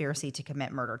the conspiracy to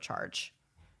commit murder charge.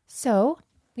 So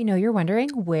we know you're wondering,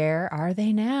 where are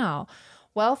they now?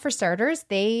 Well, for starters,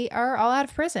 they are all out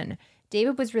of prison.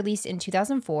 David was released in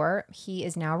 2004. He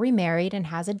is now remarried and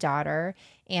has a daughter.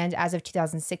 And as of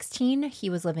 2016, he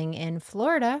was living in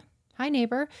Florida, hi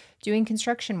neighbor, doing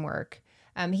construction work.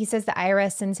 He says the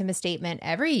IRS sends him a statement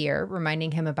every year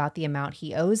reminding him about the amount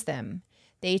he owes them.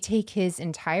 They take his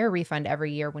entire refund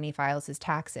every year when he files his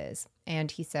taxes. And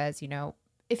he says,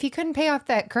 if he couldn't pay off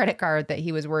that credit card that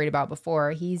he was worried about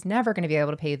before, he's never going to be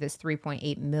able to pay this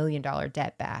 $3.8 million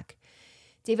debt back.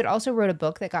 David also wrote a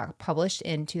book that got published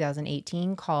in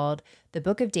 2018 called The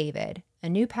Book of David, A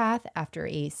New Path After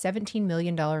a $17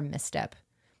 Million Misstep.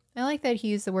 I like that he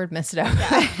used the word misstep.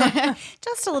 Yeah.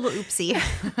 Just a little oopsie.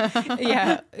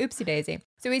 Yeah, oopsie daisy.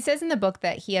 So he says in the book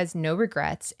that he has no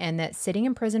regrets and that sitting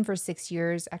in prison for 6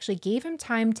 years actually gave him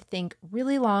time to think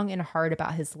really long and hard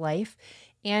about his life.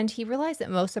 And he realized that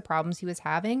most of the problems he was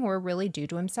having were really due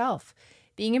to himself.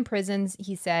 Being in prisons,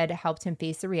 he said, helped him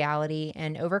face the reality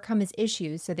and overcome his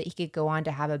issues so that he could go on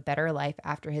to have a better life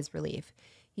after his relief.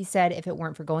 He said if it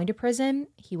weren't for going to prison,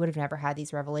 he would have never had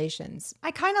these revelations.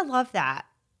 I kind of love that.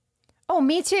 Oh,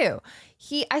 me too.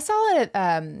 I saw it.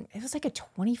 It was like a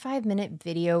 25-minute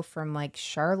video from like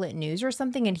Charlotte News or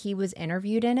something, and he was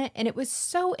interviewed in it, and it was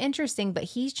so interesting. But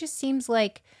he just seems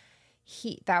like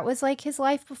that was like his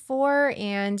life before,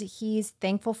 and he's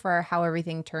thankful for how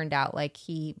everything turned out. Like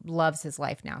he loves his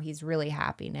life now. He's really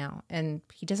happy now, and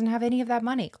he doesn't have any of that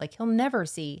money. Like he'll never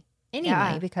see any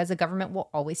money because the government will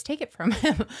always take it from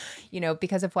him,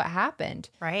 because of what happened.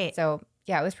 Right. So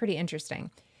yeah, it was pretty interesting.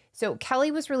 So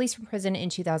Kelly was released from prison in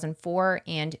 2004,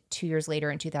 and 2 years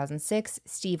later in 2006,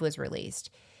 Steve was released.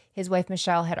 His wife,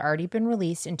 Michelle, had already been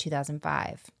released in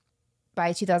 2005.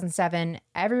 By 2007,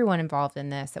 everyone involved in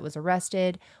this that was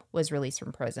arrested was released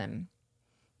from prison.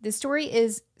 This story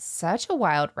is such a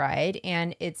wild ride,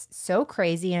 and it's so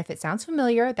crazy, and if it sounds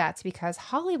familiar, that's because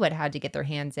Hollywood had to get their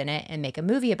hands in it and make a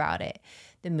movie about it.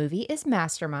 The movie is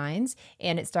Masterminds,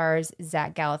 and it stars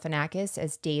Zach Galifianakis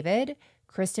as David,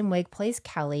 Kristen Wiig plays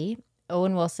Kelly,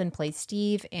 Owen Wilson plays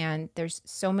Steve, and there's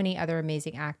so many other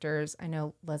amazing actors. I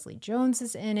know Leslie Jones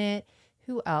is in it.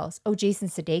 Who else? Oh, Jason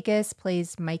Sudeikis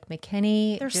plays Mike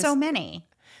McKinney. There's so many.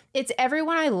 It's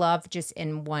everyone I love just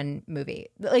in one movie.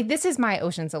 Like this is my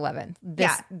Ocean's 11.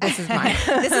 This is mine.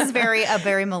 This is a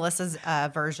very Melissa's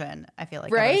version. I feel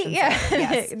like, right? Yeah,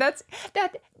 yes.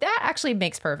 that actually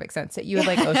makes perfect sense. That you would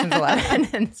like Ocean's 11,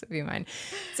 and this would be mine.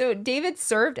 So David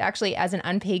served actually as an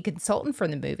unpaid consultant for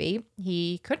the movie.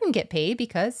 He couldn't get paid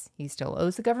because he still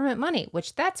owes the government money.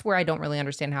 Which that's where I don't really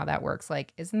understand how that works.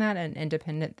 Like, isn't that an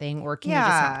independent thing, or can you just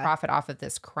not profit off of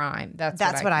this crime?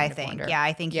 That's what I think. Wonder. Yeah,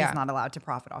 I think he's not allowed to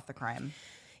profit off the crime.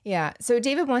 Yeah. So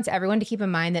David wants everyone to keep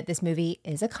in mind that this movie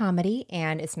is a comedy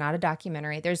and it's not a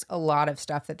documentary. There's a lot of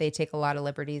stuff that they take a lot of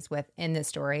liberties with in this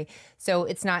story. So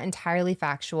it's not entirely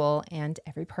factual, and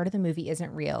every part of the movie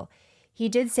isn't real. He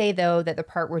did say, though, that the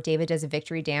part where David does a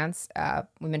victory dance,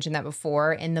 we mentioned that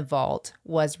before, in the vault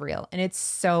was real. And it's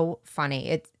so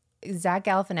funny. Zach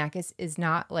Galifianakis is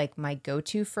not like my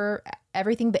go-to for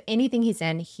everything, but anything he's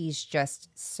in, he's just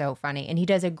so funny. And he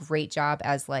does a great job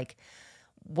as like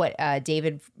what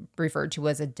David referred to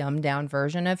as a dumbed down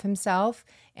version of himself.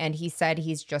 And he said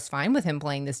he's just fine with him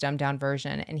playing this dumbed down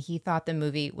version. And he thought the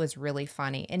movie was really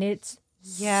funny. And it's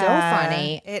so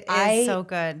funny. It is so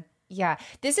good. Yeah.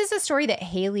 This is a story that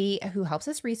Haley, who helps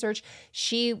us research,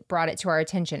 she brought it to our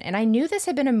attention. And I knew this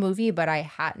had been a movie, but I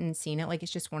hadn't seen it. Like,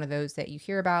 it's just one of those that you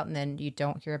hear about and then you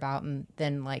don't hear about. And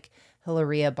then, like,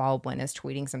 Hilaria Baldwin is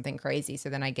tweeting something crazy. So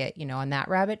then I get, on that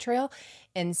rabbit trail.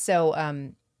 And so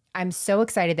I'm so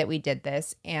excited that we did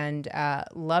this and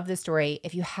love the story.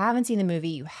 If you haven't seen the movie,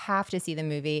 you have to see the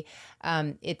movie.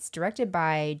 It's directed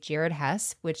by Jared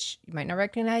Hess, which you might not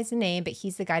recognize the name, but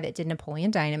he's the guy that did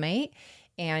Napoleon Dynamite.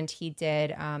 And he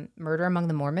did Murder Among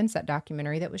the Mormons, that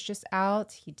documentary that was just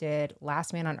out. He did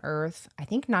Last Man on Earth. I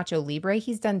think Nacho Libre.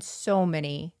 He's done so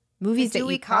many movies that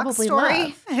you probably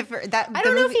love. I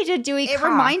don't know if he did Dewey Cox. It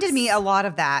reminded me a lot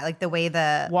of that, like the way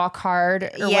the Walk Hard. Or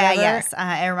whatever. Yes.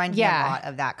 It reminded me a lot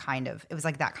of that kind of. It was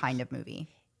like that kind of movie.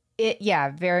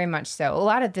 Very much so. A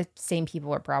lot of the same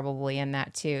people are probably in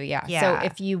that too. Yeah. So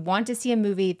if you want to see a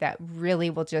movie that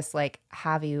really will just like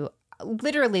have you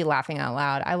literally laughing out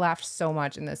loud. I laughed so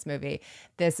much in this movie.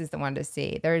 This is the one to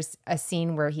see. There's a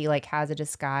scene where he like has a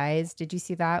disguise. Did you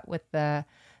see that with the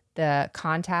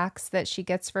contacts that she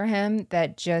gets for him?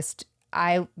 That just,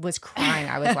 I was crying.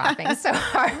 I was laughing so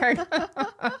hard.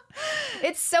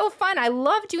 It's so fun. I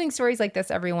love doing stories like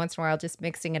this every once in a while, just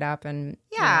mixing it up. And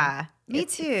me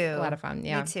too. It's a lot of fun.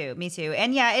 Yeah, me too.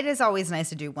 And yeah, it is always nice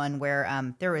to do one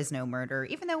where there is no murder.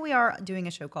 Even though we are doing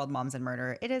a show called Moms and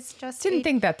Murder, it is just didn't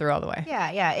think that through all the way.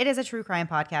 Yeah. It is a true crime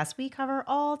podcast. We cover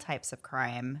all types of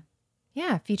crime.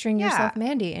 Yeah, featuring yourself,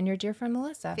 Mandy, and your dear friend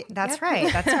Melissa. That's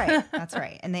right.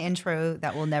 And the intro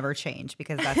that will never change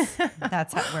because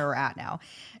that's where we're at now.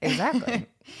 Exactly.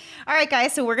 All right,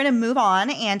 guys. So we're going to move on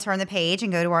and turn the page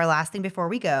and go to our last thing before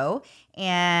we go.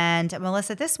 And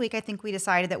Melissa, this week, I think we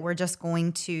decided that we're just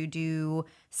going to do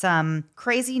some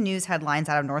crazy news headlines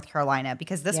out of North Carolina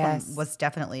because this one was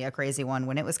definitely a crazy one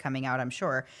when it was coming out, I'm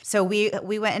sure. So we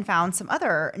went and found some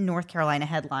other North Carolina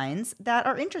headlines that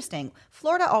are interesting.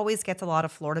 Florida always gets a lot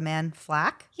of Florida man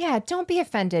flack. Yeah, don't be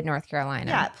offended, North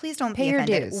Carolina. Yeah, please don't Pay be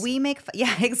offended. Dues. We make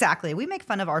exactly. We make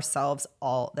fun of ourselves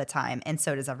all the time, and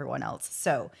so does everyone else.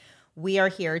 So we are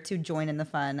here to join in the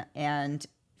fun and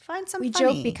find some We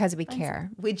funny. joke because we care.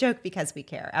 We joke because we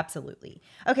care. Absolutely.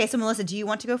 Okay, so Melissa, do you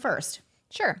want to go first?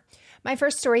 Sure. My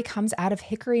first story comes out of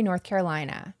Hickory, North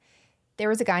Carolina. There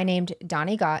was a guy named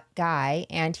Donnie Guy,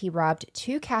 and he robbed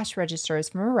 2 cash registers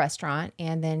from a restaurant,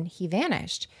 and then he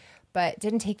vanished. But it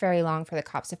didn't take very long for the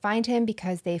cops to find him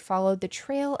because they followed the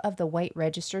trail of the white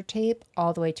register tape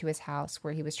all the way to his house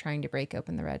where he was trying to break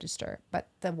open the register. But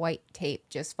the white tape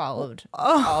just followed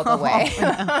all the way.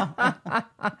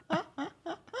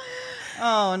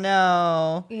 Oh,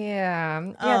 no.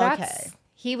 Yeah. Okay.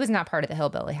 He was not part of the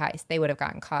hillbilly heist. They would have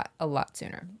gotten caught a lot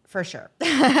sooner. For sure.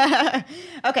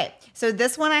 Okay, so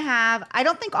this one I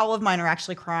don't think all of mine are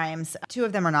actually crimes. 2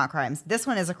 of them are not crimes. This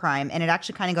one is a crime, and it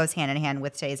actually kind of goes hand in hand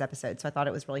with today's episode, so I thought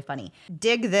it was really funny.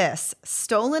 Dig this.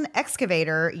 Stolen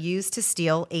excavator used to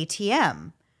steal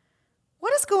ATM.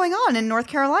 What is going on in North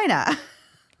Carolina?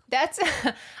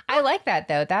 I like that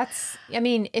though.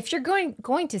 If you're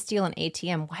going to steal an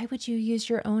ATM, why would you use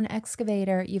your own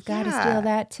excavator? You've got to steal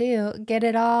that too. Get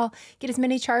as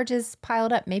many charges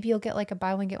piled up. Maybe you'll get like a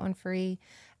buy one, get one free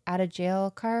out of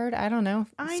jail card. I don't know.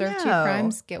 Serve 2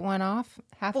 crimes, get one off,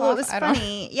 half off. Well, it was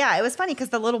funny. Yeah, it was funny because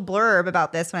the little blurb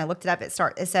about this, when I looked it up, it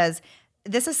says,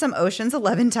 this is some Ocean's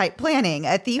 11 type planning.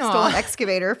 A thief stole an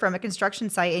excavator from a construction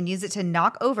site and used it to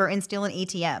knock over and steal an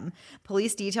ATM.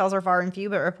 Police details are far and few,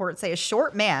 but reports say a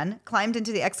short man climbed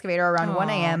into the excavator around 1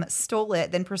 a.m., stole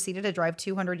it, then proceeded to drive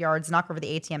 200 yards, knock over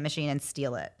the ATM machine, and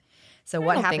steal it. So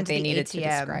what happened to the ATM? To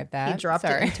describe that. He dropped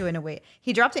it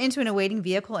into an awaiting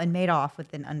vehicle and made off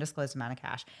with an undisclosed amount of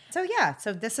cash. So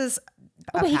so this is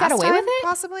but he got away with it?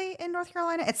 Possibly in North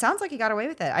Carolina. It sounds like he got away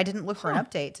with it. I didn't look for an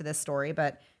update to this story,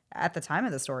 but at the time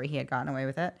of the story, he had gotten away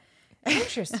with it.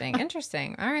 Interesting.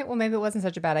 All right. Well, maybe it wasn't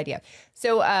such a bad idea.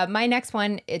 So my next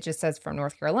one, it just says from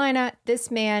North Carolina, this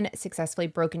man successfully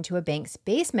broke into a bank's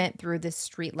basement through the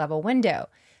street level window.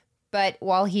 But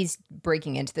while he's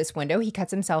breaking into this window, he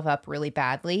cuts himself up really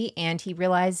badly. And he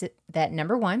realized that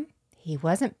number 1, he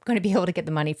wasn't going to be able to get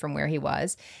the money from where he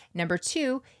was. Number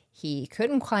 2, he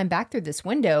couldn't climb back through this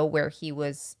window where he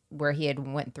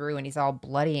had went through, and he's all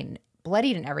bloodied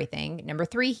and everything. Number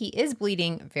 3, he is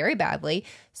bleeding very badly.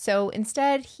 So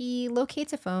instead, he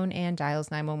locates a phone and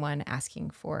dials 911 asking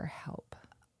for help.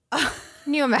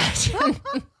 Can you imagine?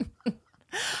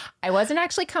 I wasn't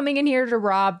actually coming in here to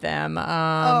rob them.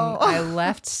 I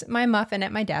left my muffin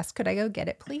at my desk. Could I go get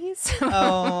it, please?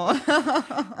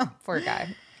 Oh. Poor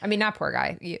guy. I mean, not poor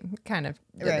guy. You kind of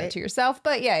did Right. it to yourself,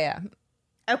 but yeah.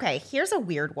 Okay, here's a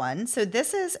weird one. So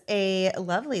this is a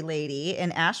lovely lady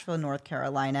in Asheville, North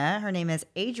Carolina. Her name is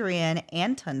Adrienne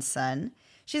Antonson.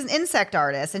 She's an insect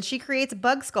artist, and she creates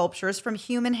bug sculptures from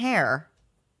human hair.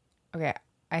 Okay,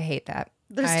 I hate that.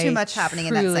 There's too much happening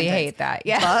in that sentence. I truly hate that.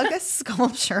 Yeah. Bug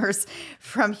sculptures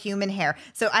from human hair.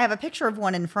 So I have a picture of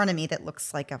one in front of me that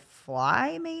looks like a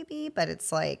fly, maybe, but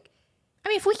it's like I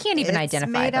mean, if we can't even it's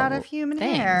identify made the out of human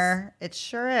things. hair. It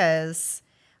sure is.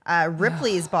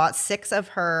 Ripley's bought 6 of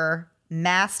her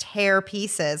masked hair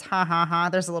pieces. Ha ha ha.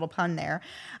 There's a little pun there.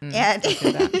 And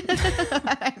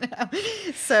I know.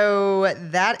 So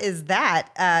that is that.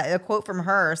 A quote from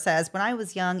her says, "When I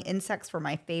was young, insects were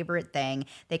my favorite thing.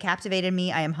 They captivated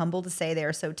me. I am humbled to say they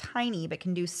are so tiny, but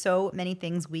can do so many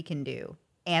things we can do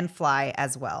and fly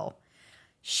as well."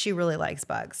 She really likes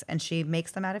bugs, and she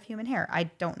makes them out of human hair. I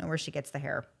don't know where she gets the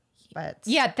hair, but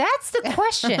Yeah, that's the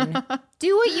question.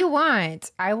 Do what you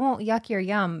want. I won't yuck your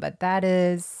yum, but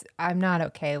I'm not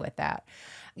okay with that.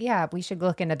 Yeah, we should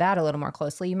look into that a little more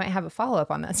closely. You might have a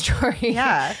follow-up on that story.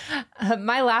 Yeah.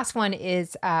 My last one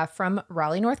is from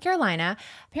Raleigh, North Carolina.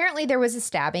 Apparently there was a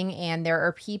stabbing, and there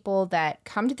are people that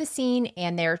come to the scene,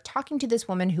 and they're talking to this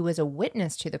woman who was a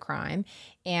witness to the crime.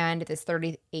 And this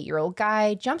 38-year-old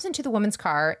guy jumps into the woman's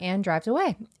car and drives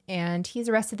away. And he's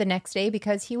arrested the next day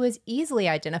because he was easily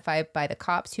identified by the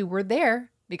cops who were there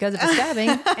because of the stabbing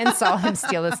and saw him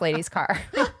steal this lady's car.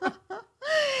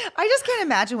 I just can't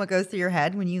imagine what goes through your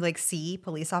head when you like see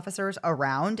police officers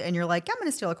around and you're like, I'm going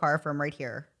to steal a car from right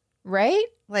here. Right?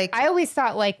 Like, I always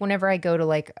thought, like, whenever I go to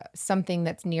like something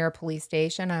that's near a police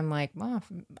station, I'm like, well,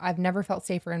 I've never felt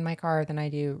safer in my car than I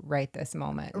do right this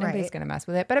moment. Nobody's Right. going to mess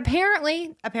with it. But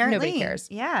apparently nobody cares.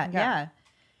 Yeah.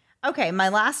 Okay, my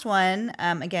last one,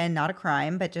 again, not a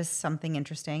crime, but just something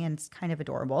interesting, and it's kind of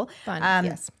adorable. Fun,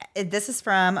 yes. This is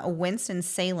from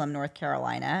Winston-Salem, North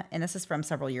Carolina, and this is from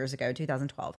several years ago,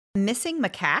 2012. Missing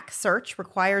macaque search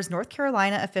requires North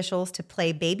Carolina officials to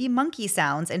play baby monkey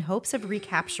sounds in hopes of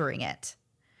recapturing it.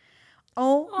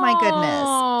 Oh my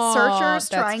goodness. Searchers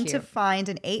that's trying to cute. find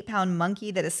an 8-pound monkey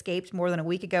that escaped more than a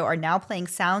week ago are now playing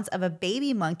sounds of a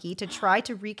baby monkey to try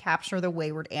to recapture the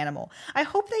wayward animal. I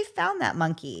hope they found that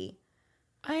monkey.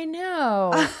 I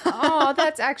know. Oh,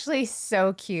 that's actually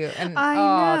so cute. And I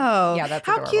know. Yeah, that's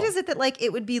How adorable. cute is it that like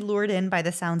it would be lured in by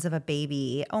the sounds of a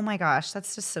baby? Oh my gosh,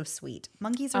 that's just so sweet.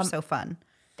 Monkeys are so fun.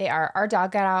 They are. Our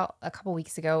dog got out a couple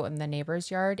weeks ago in the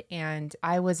neighbor's yard, and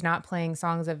I was not playing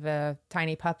songs of a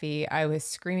tiny puppy. I was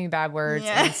screaming bad words,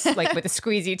 and like with a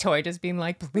squeezy toy, just being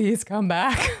like, please come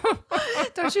back.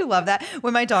 Don't you love that?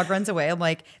 When my dog runs away, I'm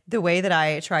like, the way that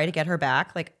I try to get her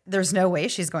back, like there's no way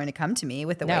she's going to come to me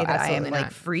with the No, way that I am absolutely like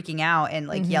not. freaking out and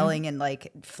like yelling and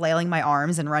like flailing my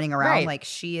arms and running around. Right. Like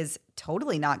she is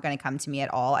totally not going to come to me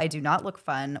at all. I do not look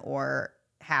fun or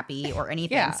happy or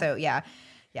anything. Yeah. So yeah,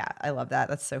 I love that.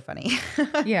 That's so funny.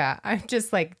 Yeah, I'm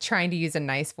just like trying to use a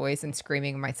nice voice and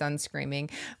screaming. My son's screaming,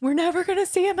 "We're never going to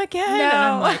see him again." No. And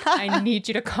I'm like, I need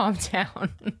you to calm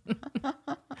down.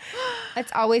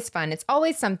 It's always fun. It's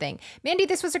always something. Mandy,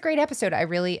 this was a great episode. I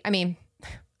mean,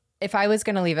 if I was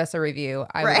going to leave us a review,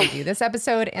 I would Right. review this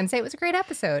episode and say it was a great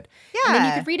episode. And then you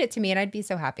Yeah. could read it to me and I'd be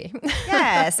so happy.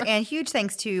 Yes, and huge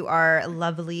thanks to our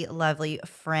lovely, lovely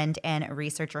friend and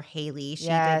researcher, Haley. She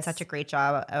did Yes. such a great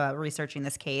job researching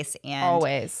this case. And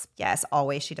Always. yes,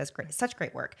 always. She does such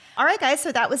great work. All right, guys,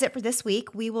 so that was it for this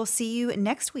week. We will see you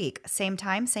next week. Same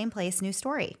time, same place, new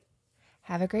story.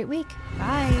 Have a great week.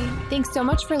 Bye. Thanks so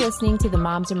much for listening to the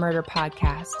Moms and Murder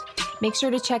podcast. Make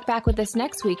sure to check back with us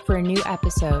next week for a new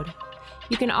episode.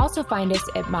 You can also find us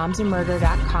at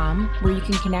momsandmurder.com, where you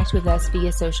can connect with us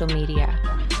via social media.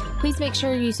 Please make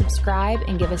sure you subscribe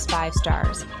and give us 5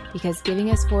 stars, because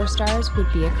giving us 4 stars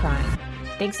would be a crime.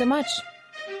 Thanks so much.